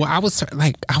 well, I was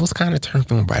kind of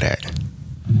turned on by that.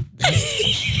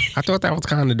 I thought that was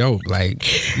kind of dope. Like,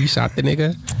 you shot the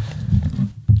nigga.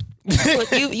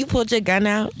 You pulled your gun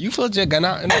out. You pulled your gun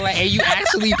out, and they're like, "Hey, you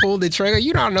actually pulled the trigger."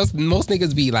 You don't know. Most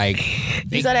niggas be like,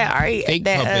 you saw that Ari,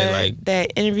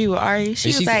 that interview with Ari. She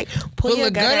was like, "Pull your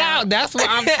gun out." That's what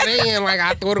I'm saying. Like,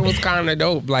 I thought it was kind of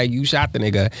dope. Like, you shot the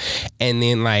nigga, and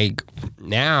then like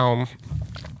now.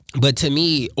 But to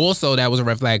me, also that was a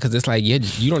red flag because it's like you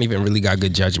don't even really got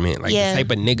good judgment. Like the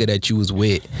type of nigga that you was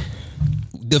with.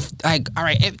 All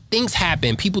right, if things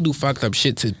happen. People do fucked up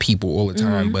shit to people all the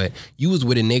time, but you was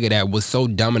with a nigga that was so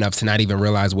dumb enough to not even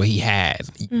realize what he had.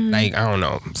 Like, I don't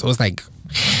know. So it's like,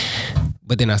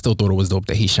 but then I still thought it was dope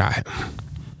that he shot him.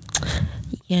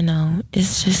 You know,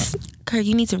 it's just, Kurt,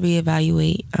 you need to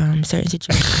reevaluate certain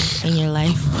situations in your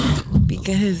life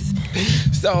because.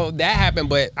 So that happened,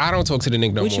 but I don't talk to the nigga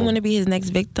no more. Would you want to be his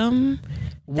next victim?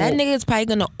 That nigga's probably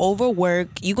gonna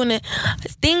overwork.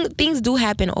 Things do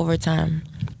happen over time.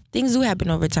 Things do happen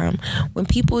over time when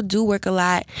people do work a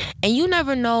lot, and you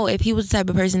never know if he was the type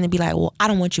of person to be like, well, I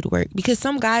don't want you to work, because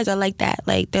some guys are like that.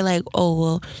 Like, they're like, oh,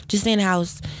 well, just stay in the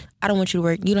house. I don't want you to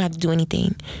work. You don't have to do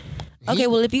anything. Okay,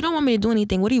 well, if you don't want me to do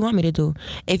anything, what do you want me to do?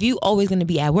 If you always gonna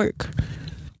be at work,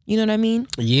 you know what I mean?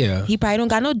 Yeah. He probably don't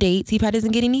got no dates. He probably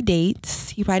doesn't get any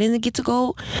dates. He probably doesn't get to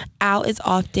go out as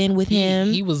often with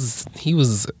him. He was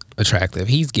attractive.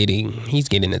 He's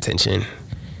getting attention.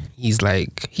 He's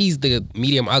the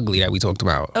medium ugly that we talked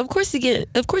about. Of course he getting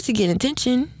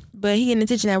attention, but he getting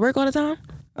attention at work all the time,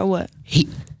 or what?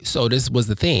 So this was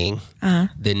the thing.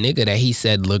 The nigga that he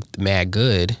said looked mad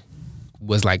good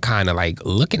was like kind of like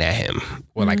looking at him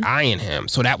or like eyeing him.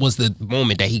 So that was the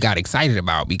moment that he got excited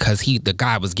about because the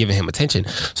guy was giving him attention.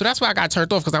 So that's why I got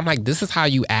turned off, because I'm like, this is how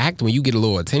you act when you get a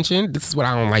little attention. This is what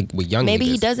I don't like with young Maybe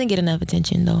niggas. he doesn't get enough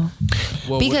attention though.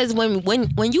 Well, because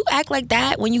when you act like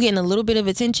that, when you getting a little bit of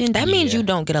attention, that means you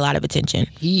don't get a lot of attention.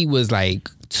 He was like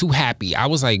too happy. I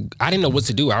was like, I didn't know what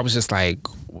to do. I was just like,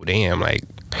 damn, like,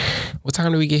 what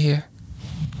time did we get here?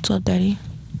 12:30.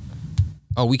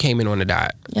 Oh, we came in on the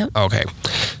dot. Yep. Okay.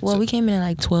 Well, we came in at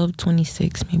like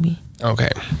 12:26 maybe. Okay.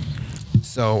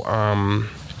 So,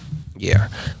 yeah.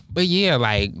 But yeah,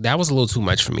 like, that was a little too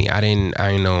much for me. I didn't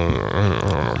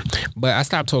know. But I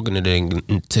stopped talking to the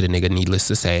nigga, needless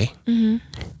to say.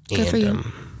 Good for you.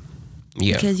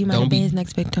 Yeah. Because you might have been his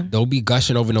next victim. Don't be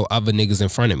gushing over no other niggas in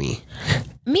front of me.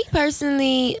 Me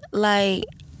personally, like,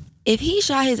 if he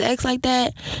shot his ex like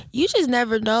that, you just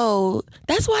never know.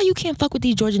 That's why you can't fuck with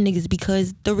these Georgia niggas,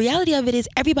 because the reality of it is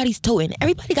everybody's toting.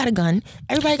 Everybody got a gun.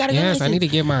 Everybody got a gun. Yes, I need to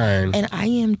get mine. And I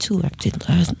am too after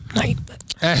last night.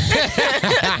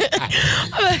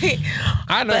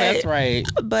 I know that's right.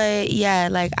 But yeah,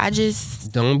 like, I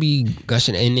just don't be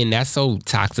gushing, and then that's so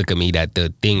toxic of me that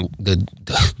the thing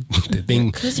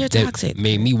because you're toxic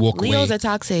made me walk away. Leos are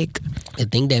toxic. The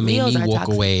thing that made Leos me walk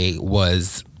toxic. away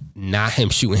was not him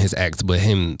shooting his ex, but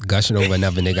him gushing over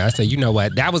another nigga. I said, you know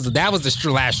what? That was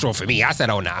the last straw for me. I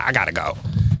said, oh nah, I gotta go.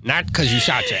 Not because you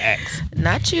shot your ex.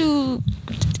 Not you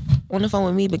on the phone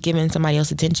with me, but giving somebody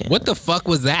else attention. What the fuck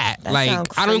was that?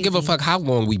 Like, I don't give a fuck how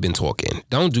long we've been talking.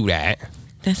 Don't do that.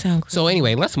 That sounds crazy. So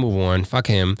anyway, let's move on. Fuck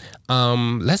him.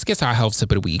 Let's get to our health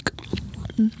tip of the week.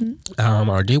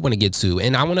 I did want to get to,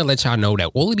 and I want to let y'all know that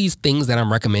all of these things that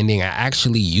I'm recommending, I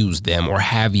actually use them or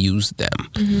have used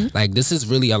them. Like, this is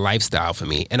really a lifestyle for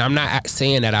me, and I'm not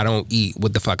saying that I don't eat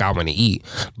what the fuck I want to eat,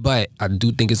 but I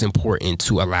do think it's important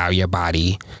to allow your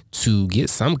body to get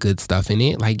some good stuff in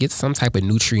it, like get some type of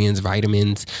nutrients,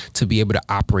 vitamins, to be able to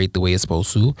operate the way it's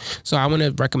supposed to. So I want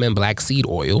to recommend black seed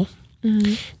oil,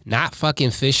 not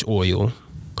fucking fish oil.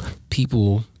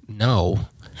 People know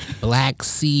Black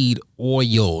seed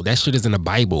oil. That shit is in the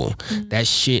Bible. That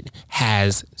shit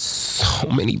has so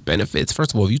many benefits.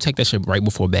 First of all, if you take that shit right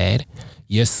before bed,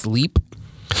 your sleep,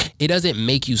 it doesn't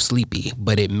make you sleepy,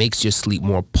 but it makes your sleep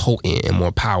more potent and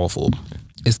more powerful.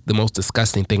 It's the most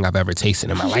disgusting thing I've ever tasted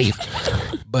in my life.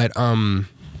 But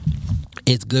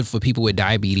it's good for people with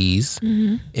diabetes.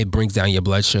 It brings down your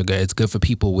blood sugar. It's good for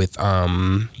people with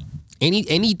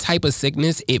any type of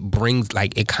sickness. It brings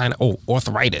like it kind of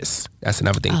arthritis. That's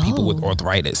another thing. People with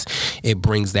arthritis, it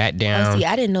brings that down. Oh, see,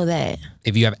 I didn't know that.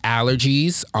 If you have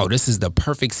allergies, this is the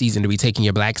perfect season to be taking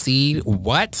your black seed.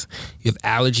 What? You have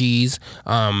allergies.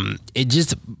 It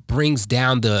just brings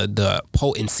down the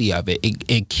potency of it.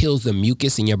 It kills the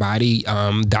mucus in your body.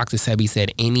 Dr. Sebi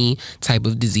said any type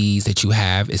of disease that you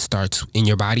have, it starts in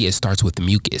your body. It starts with the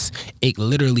mucus. It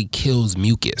literally kills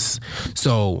mucus.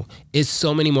 So it's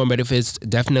so many more benefits.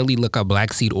 Definitely look up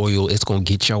black seed oil. It's going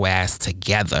to get your ass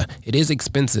together. It is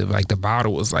expensive. Like the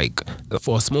bottle is like,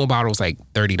 for a small bottle, it's like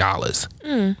 $30.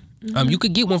 You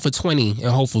could get one for $20 in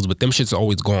Whole Foods, but them shits are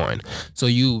always gone. So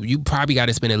you probably got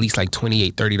to spend at least like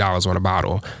 $28, $30 on a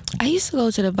bottle. I used to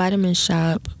go to the vitamin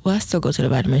shop. Well, I still go to the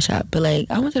vitamin shop, but like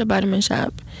I went to the vitamin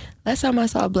shop. Last time I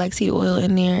saw black seed oil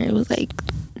in there, it was like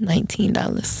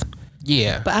 $19.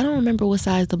 Yeah. But I don't remember what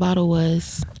size the bottle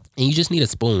was. And you just need a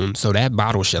spoon, so that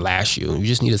bottle should last you. You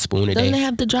just need a spoon a day. Doesn't it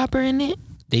have the dropper in it?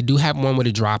 They do have one with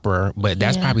a dropper, but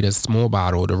that's probably the small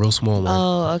bottle, the real small one.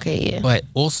 Oh, okay, yeah. But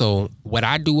also, what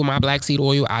I do with my black seed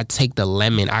oil, I take the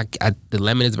lemon. The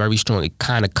lemon is very strong. It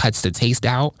kind of cuts the taste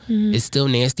out. It's still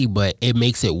nasty, but it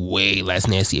makes it way less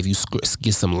nasty if you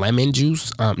get some lemon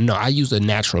juice. No, I use a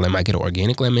natural lemon. I get an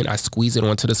organic lemon. I squeeze it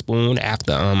onto the spoon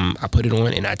after I put it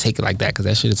on, and I take it like that because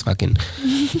that shit is fucking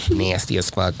nasty as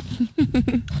fuck.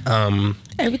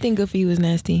 Everything good for you is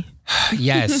nasty.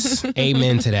 Yes,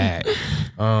 amen to that.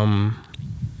 I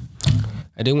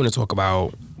did want to talk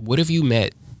about, what if you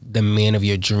met the man of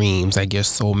your dreams, like your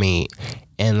soulmate,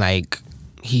 and like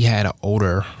he had an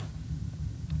odor?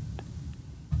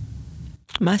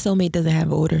 My soulmate doesn't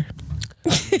have odor.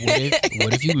 What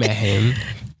if you met him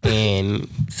and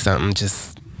something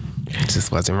just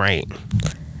wasn't right?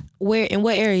 Where, in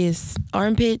what areas?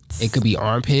 Armpits? It could be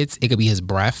armpits. It could be his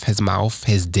breath, his mouth,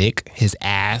 his dick, his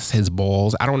ass, his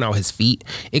balls. I don't know, his feet.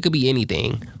 It could be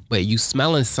anything. But you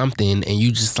smelling something and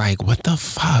you just like, what the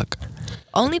fuck?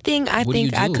 Only thing I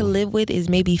think I could live with is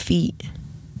maybe feet.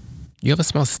 You ever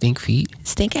smell stink feet?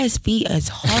 Stink ass feet is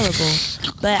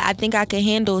horrible. But I think I can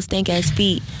handle stink ass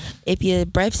feet. If your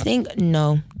breath stink,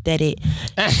 no, that it.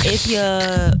 If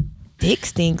your dick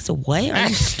stinks, what? Are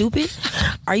you stupid?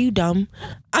 Are you dumb?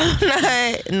 I'm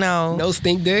not. No. No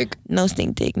stink dick? No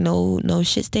stink dick. No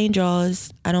shit stain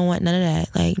drawers. I don't want none of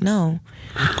that. Like, no.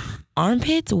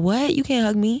 Armpits? What? You can't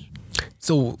hug me.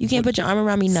 So you can't put your arm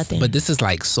around me. Nothing. But this is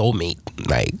like soulmate.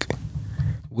 Like,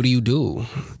 what do?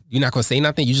 You're not gonna say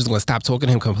nothing? You just gonna stop talking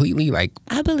to him completely? Like,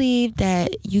 I believe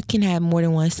that you can have more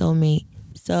than one soulmate.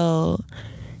 So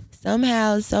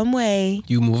somehow, some way,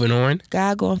 you moving on?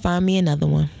 God gonna find me another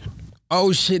one.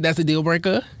 Oh shit, that's a deal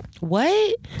breaker?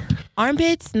 What?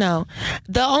 Armpits? No.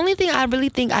 The only thing I really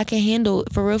think I can handle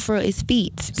for real is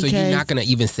feet. So you're not gonna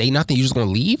even say nothing? You just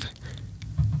gonna leave?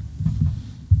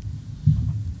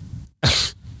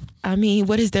 I mean,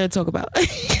 what is there to talk about?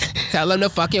 Tell him to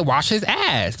fucking wash his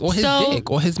ass or his dick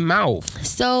or his mouth.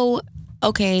 So,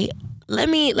 okay,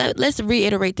 let's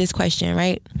reiterate this question,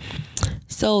 right?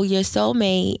 So your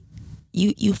soulmate,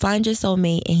 you find your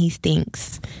soulmate and he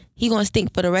stinks. He gonna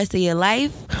stink for the rest of your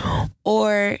life,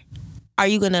 or are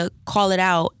you gonna call it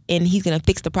out and he's gonna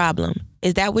fix the problem?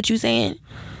 Is that what you saying?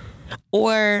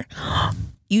 Or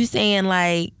you saying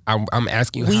like I'm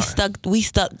asking you we stuck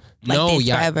like this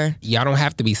forever? Y'all don't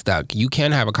have to be stuck. You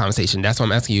can have a conversation. That's what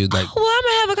I'm asking you. Like, well, I'm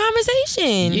gonna have a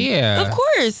conversation. Yeah, of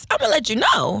course. I'm gonna let you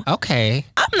know. Okay.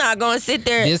 I'm not gonna sit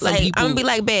there like I'm gonna be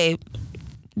like,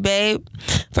 babe,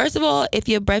 first of all, if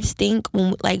your breath stink,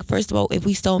 first of all, if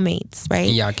we soulmates, right?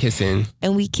 And y'all kissing.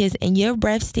 And we kiss and your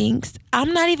breath stinks,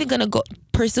 I'm not even gonna go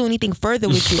pursue anything further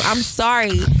with you. I'm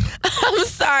sorry. I'm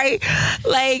sorry.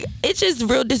 Like, it's just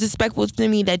real disrespectful to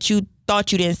me that you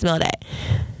thought you didn't smell that.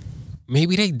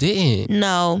 Maybe they didn't.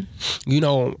 No. You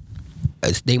know,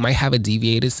 they might have a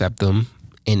deviated septum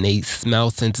and they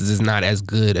smell senses is not as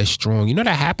good as strong. You know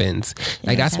that happens.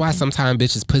 Like, that's why sometimes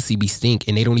bitches pussy be stink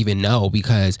and they don't even know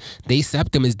because they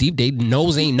septum is deep. They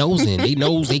nose ain't nosing. They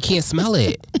nose, they can't smell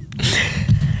it.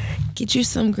 Get you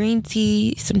some green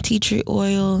tea, some tea tree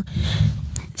oil.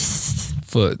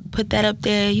 Put that up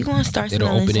there. You gonna start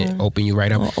smelling soon. It'll open you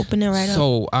right up. Open it right up.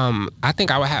 So I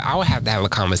think I would have to have a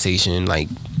conversation. Like,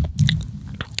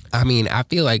 I mean, I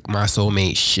feel like my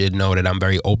soulmate should know that I'm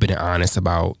very open and honest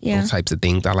about those types of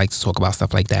things. I like to talk about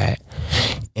stuff like that.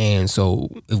 And so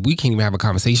if we can't even have a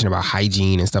conversation about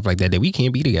hygiene and stuff like that, then we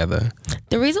can't be together.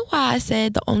 The reason why I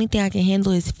said the only thing I can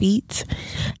handle is feet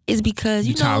is because,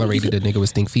 you tolerated a nigga with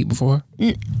stink feet before?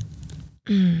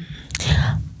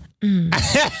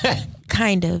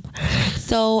 Kind of.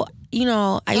 So, you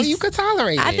could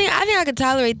tolerate it. I think I could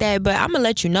tolerate that, but I'm gonna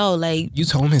let you know, like, you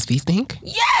told him his feet stink?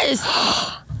 Yes.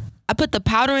 I put the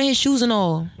powder in his shoes and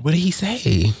all. What did he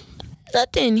say?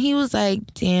 Nothing. He was like,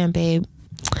 "Damn, babe,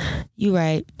 you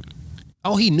right."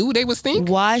 Oh, he knew they would stink?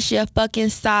 Wash your fucking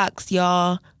socks,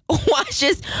 y'all.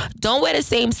 Don't wear the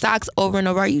same socks over and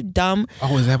over. Are you dumb?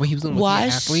 Oh, is that what he was doing? Was he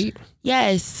an athlete?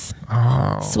 Yes.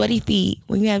 Oh. Sweaty feet.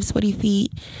 When you have sweaty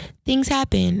feet, things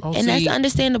happen. That's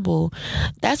understandable.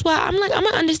 That's why I'm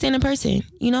an understanding person,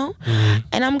 Mm-hmm.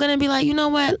 And I'm going to be like, you know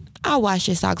what? I'll wash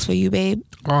your socks for you, babe.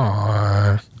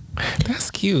 Oh,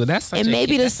 that's cute. That's such and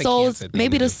maybe the soles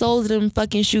of them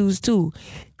fucking shoes too.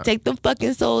 Take them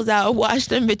fucking soles out and wash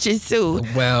them bitches too.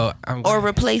 Well, or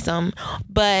replace them.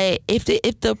 But if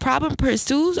the problem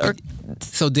pursues or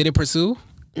so did it pursue?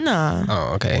 Nah.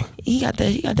 Oh, okay. He got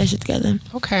that shit together.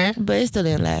 Okay. But it still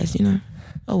didn't last,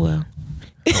 Oh well.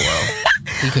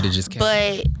 He could have just kept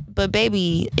But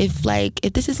baby, if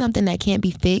this is something that can't be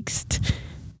fixed,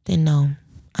 then no.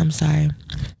 I'm sorry.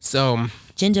 So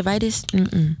gingivitis?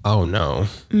 Mm-mm. Oh no.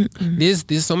 Mm-mm.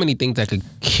 There's so many things that could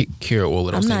cure all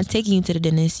of those things. I'm not taking you to the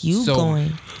dentist.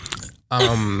 Going. I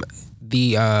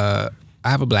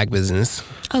have a black business.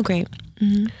 Oh great.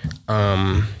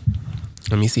 Mm-hmm.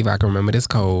 Let me see if I can remember this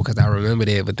code, because I remembered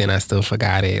it, but then I still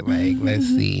forgot it. Like, let's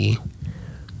see.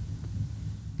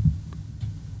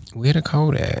 Where the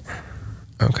code at?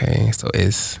 Okay, so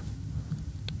it's...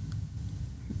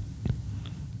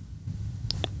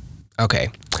 Okay.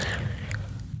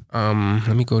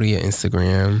 Let me go to your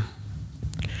Instagram.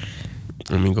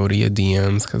 Let me go to your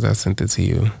DMs, because I sent it to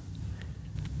you.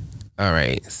 All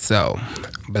right, so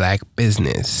black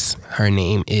business. Her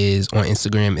name is on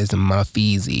Instagram is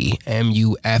Muffeezy,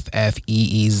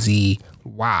 MUFFEEZY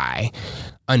 _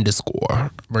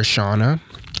 Rashana,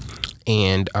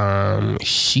 and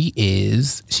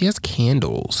she has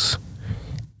candles,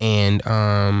 and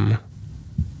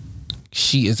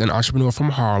she is an entrepreneur from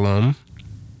Harlem.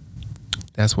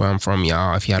 That's where I'm from,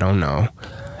 y'all, if y'all don't know.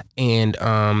 And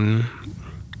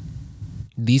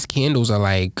these candles are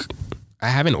like, I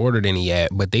haven't ordered any yet,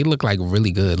 but they look like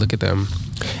really good. Look at them.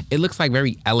 It looks like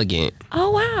very elegant.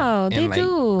 Oh wow, they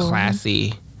do.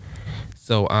 Classy.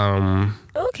 So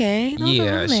okay.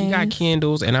 Yeah, she got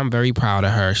candles, and I'm very proud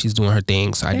of her. She's doing her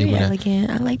thing. So very I did want elegant.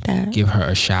 I like that. Give her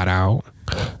a shout out.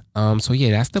 So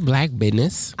yeah, that's the black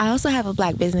business. I also have a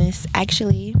black business,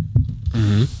 actually.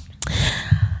 Mm-hmm.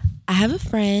 I have a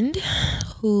friend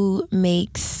who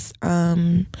makes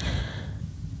hold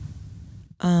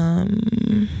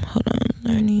on,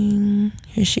 learning.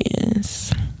 Here she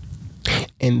is.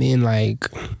 And then like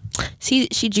she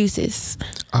juices.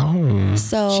 Oh.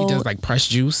 So she does like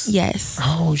pressed juice? Yes.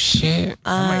 Oh shit.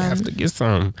 I might have to get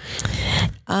some.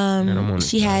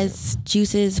 She has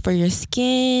juices for your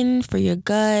skin, for your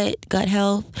gut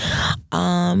health,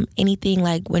 anything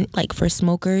like for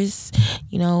smokers,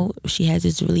 she has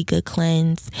this really good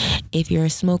cleanse. If you're a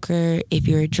smoker, if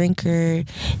you're a drinker,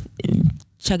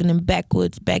 chugging them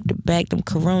backwards, back to back, them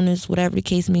Coronas, whatever the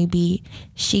case may be,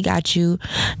 she got you.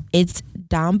 It's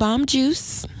Dom Bomb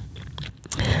Juice.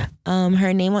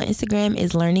 Her name on Instagram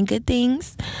is Learning Good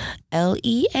Things,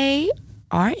 LearningGoodthings.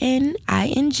 _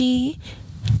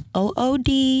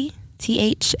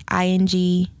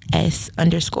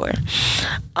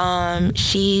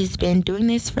 She's been doing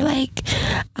this for I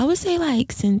would say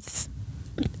since,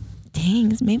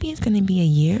 maybe it's gonna be a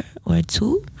year or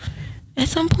two at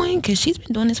some point, because she's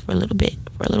been doing this for a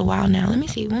little while now. Let me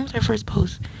see, when was her first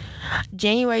post?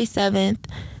 January 7th,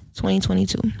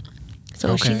 2022.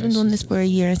 So okay. She's been doing this for a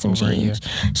year and some change.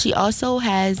 She also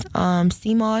has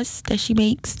sea moss that she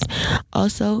makes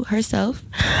also herself.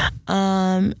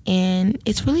 And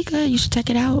it's really good. You should check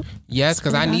it out. Yes,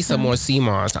 because I need some more sea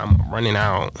moss. I'm running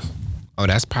out. Oh,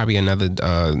 that's probably another,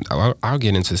 I'll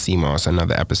get into sea moss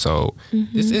another episode.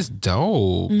 Mm-hmm. This is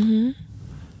dope. Mm-hmm.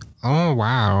 Oh,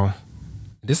 wow.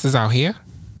 This is out here?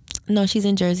 No, she's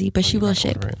in Jersey, but she will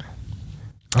ship.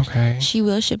 Okay. She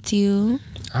will ship to you.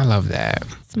 I love that.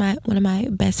 It's one of my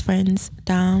best friends,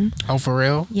 Dom. Oh, for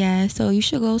real? Yeah, so you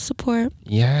should go support.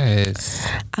 Yes.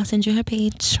 I'll send you her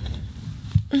page.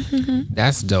 Mm-hmm.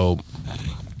 That's dope.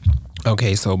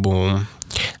 Okay, so boom.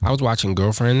 I was watching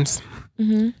Girlfriends.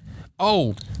 Mm-hmm.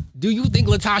 Oh, do you think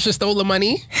Latasha stole the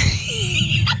money?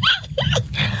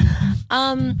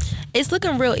 It's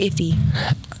looking real iffy.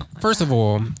 First of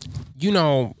all, you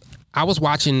know, I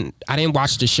didn't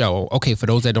watch the show. Okay, for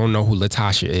those that don't know who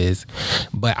Latasha is,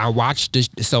 but I watched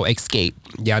Escape.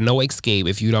 Y'all know Escape.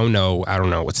 If you don't know, I don't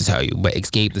know what to tell you. But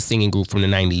Escape, the singing group from the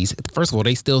 90s. First of all,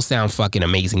 they still sound fucking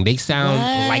amazing. They sound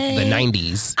like the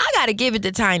 90s. I gotta give it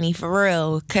to Tiny for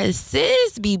real, cause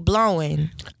sis be blowing.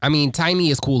 I mean, Tiny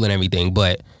is cool and everything,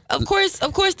 but Of course,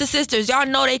 the sisters. Y'all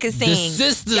know they can sing. the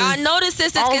sisters. Y'all know the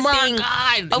sisters can sing.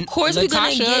 God. Of course, we're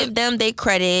gonna give them their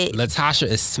credit. Latasha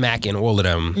is smacking all of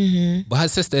them, but her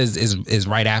sister is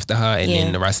right after her, and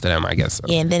then the rest of them, I guess. So.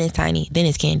 Yeah, and then it's Tiny. Then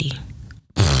it's Candy.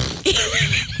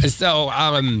 So,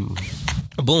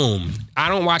 boom. I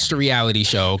don't watch the reality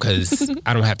show because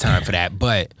I don't have time for that,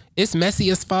 but it's messy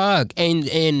as fuck. And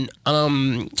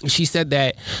she said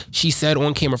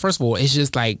on camera, first of all, it's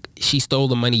just like she stole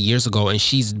the money years ago and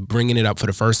she's bringing it up for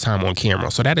the first time on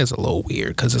camera. So that is a little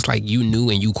weird because it's like you knew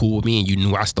and you cool with me and you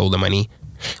knew I stole the money.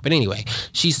 But anyway,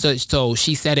 she said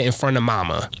it in front of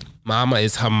Mama. Mama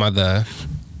is her mother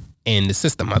and the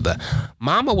sister mother.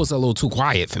 Mama was a little too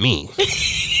quiet for me.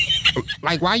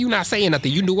 Like, why you not saying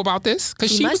nothing? You knew about this?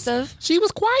 Because she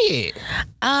was quiet.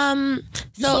 You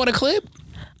saw the clip?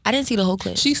 I didn't see the whole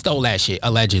clip. She stole that shit,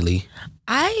 allegedly.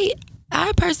 I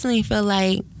personally feel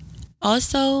like,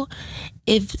 also,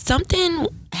 if something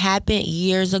happened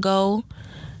years ago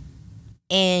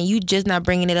and you just not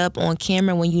bringing it up on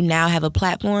camera when you now have a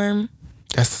platform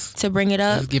to bring it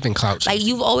up. That's giving clout. Like,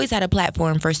 you've always had a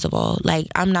platform, first of all. Like,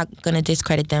 I'm not going to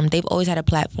discredit them. They've always had a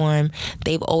platform.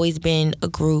 They've always been a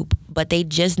group. But they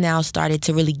just now started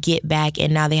to really get back,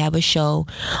 and now they have a show.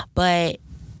 But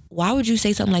why would you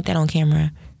say something like that on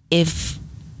camera? If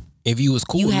you was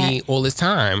cool with me all this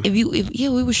time. If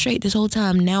we were straight this whole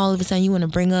time. Now all of a sudden you want to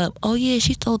bring up, oh yeah,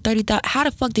 she stole 30,000. How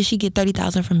the fuck did she get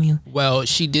 30,000 from you? Well,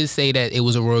 she did say that it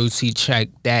was a royalty check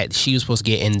that she was supposed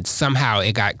to get, and somehow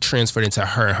it got transferred into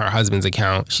her and her husband's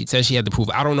account. She said she had to prove.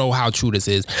 I don't know how true this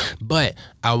is, but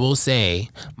I will say,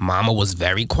 Mama was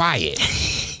very quiet.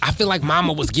 I feel like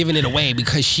Mama was giving it away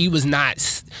because she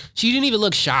didn't even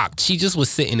look shocked. She just was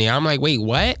sitting there. I'm like, wait,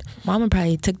 what? Mama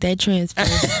probably took that transfer.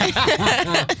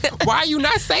 Why are you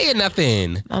not saying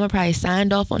nothing? Mama probably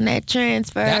signed off on that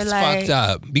transfer. That's fucked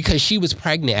up because she was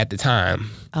pregnant at the time.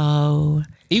 Oh.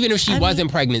 Even if she wasn't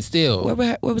pregnant still.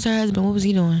 Where was her husband? What was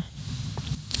he doing?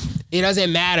 It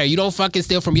doesn't matter. You don't fucking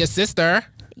steal from your sister.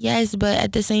 Yes, but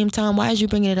at the same time, why is you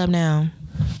bringing it up now?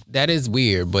 That is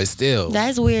weird, but still.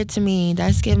 That's weird to me.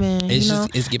 That's giving,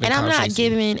 it's giving. And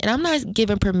I'm not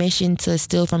giving permission to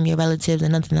steal from your relatives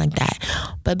and nothing like that.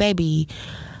 But baby,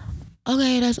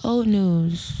 okay, that's old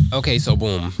news. Okay, so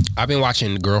boom. I've been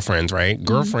watching Girlfriends, right? Mm-hmm.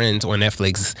 Girlfriends on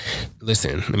Netflix.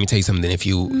 Listen, let me tell you something. If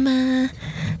you my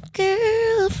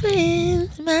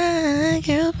girlfriends.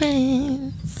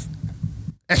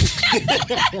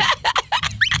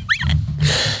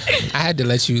 I had to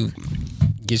let you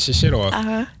get your shit off.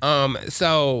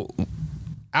 So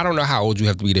I don't know how old you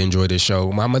have to be to enjoy this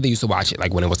show. My mother used to watch it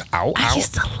like when it was out. I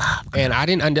used to love it. And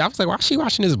I was like, why is she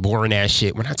watching this boring ass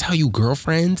shit? When I tell you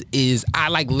Girlfriends I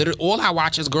like literally all I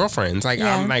watch is Girlfriends. Like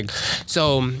I'm like,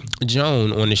 so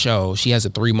Joan on the show, she has a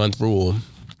 3-month rule.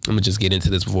 I'm gonna just get into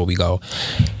this before we go.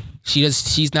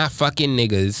 She's not fucking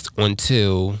niggas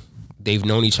until they've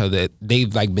known each other.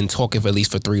 They've like been talking for at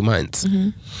least for 3 months. Mm-hmm.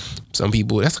 Some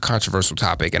people, that's a controversial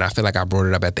topic, and I feel like I brought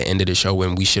it up at the end of the show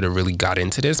when we should have really got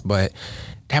into this, but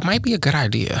that might be a good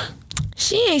idea.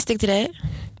 She ain't stick to that.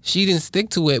 She didn't stick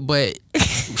to it, but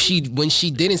when she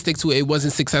didn't stick to it, it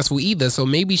wasn't successful either. So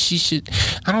maybe she should,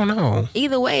 I don't know.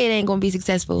 Either way, it ain't gonna be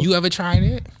successful. You ever tried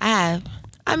it? I have.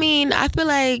 I mean, I feel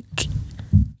like,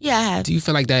 yeah, I have. Do you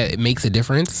feel like that makes a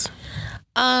difference?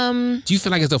 Do you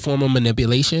feel like it's a form of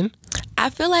manipulation? I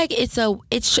feel like it's a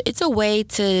way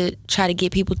to try to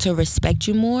get people to respect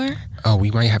you more. Oh, we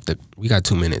got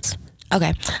 2 minutes.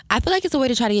 Okay. I feel like it's a way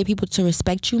to try to get people to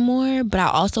respect you more, but I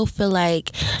also feel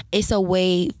like it's a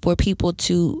way for people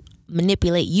to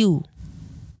manipulate you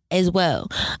as well.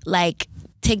 Like,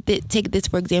 take this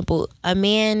for example. A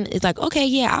man is like, okay,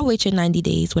 yeah, I'll wait your 90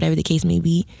 days, whatever the case may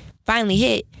be. Finally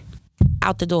hit,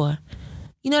 out the door.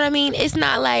 You know what I mean? It's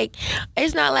not like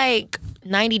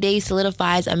 90 days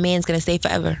solidifies a man's gonna stay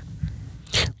forever.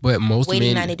 But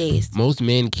waiting 90 days. Most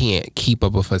men can't keep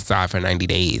up a facade for 90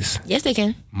 days. Yes, they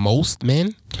can. Most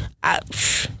men?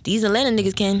 These Atlanta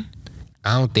niggas can.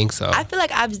 I don't think so. I feel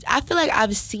like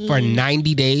I've seen for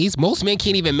 90 days. Most men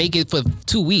can't even make it for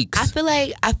 2 weeks. I feel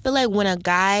like when a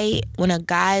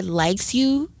guy likes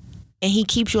you and he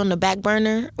keeps you on the back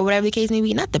burner or whatever the case may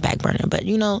be, not the back burner, but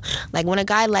you know, like when a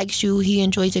guy likes you, he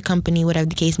enjoys your company, whatever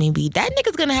the case may be, that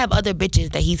nigga's gonna have other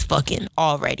bitches that he's fucking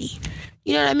already.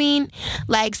 You know what I mean?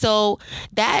 Like, so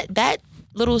that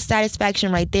little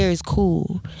satisfaction right there is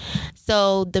cool.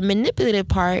 So the manipulative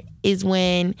part is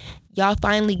when y'all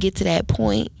finally get to that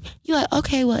point. You're like,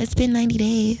 okay, well, it's been 90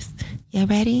 days. Y'all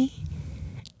ready?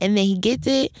 And then he gets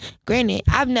it. Granted,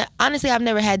 I've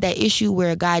never had that issue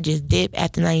where a guy just dip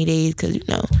after 90 days because, you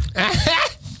know.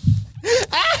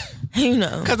 You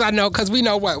know. Because we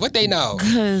know what they know.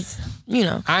 Because, you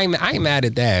know. I ain't mad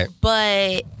at that.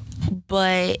 But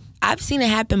I've seen it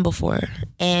happen before.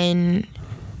 And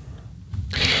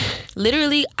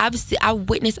literally, I've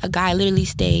witnessed a guy literally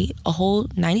stay a whole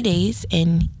 90 days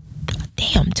and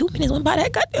damn, 2 minutes went by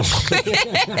that goddamn.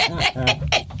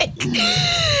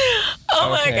 Oh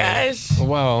my gosh.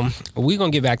 Well, we're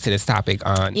gonna get back to this topic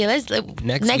on let's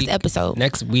next episode.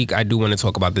 Next week, I do want to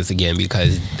talk about this again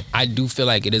because I do feel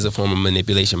like it is a form of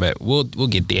manipulation, but we'll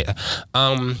get there.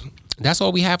 That's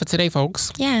all we have for today,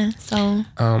 folks. Yeah, so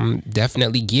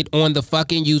definitely get on the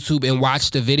fucking YouTube and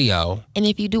watch the video. And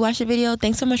if you do watch the video,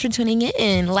 thanks so much for tuning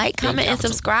in. Like, comment, and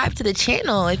subscribe to the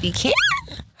channel if you can.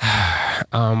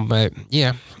 But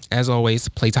yeah, as always,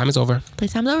 playtime is over.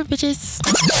 Playtime's over, bitches.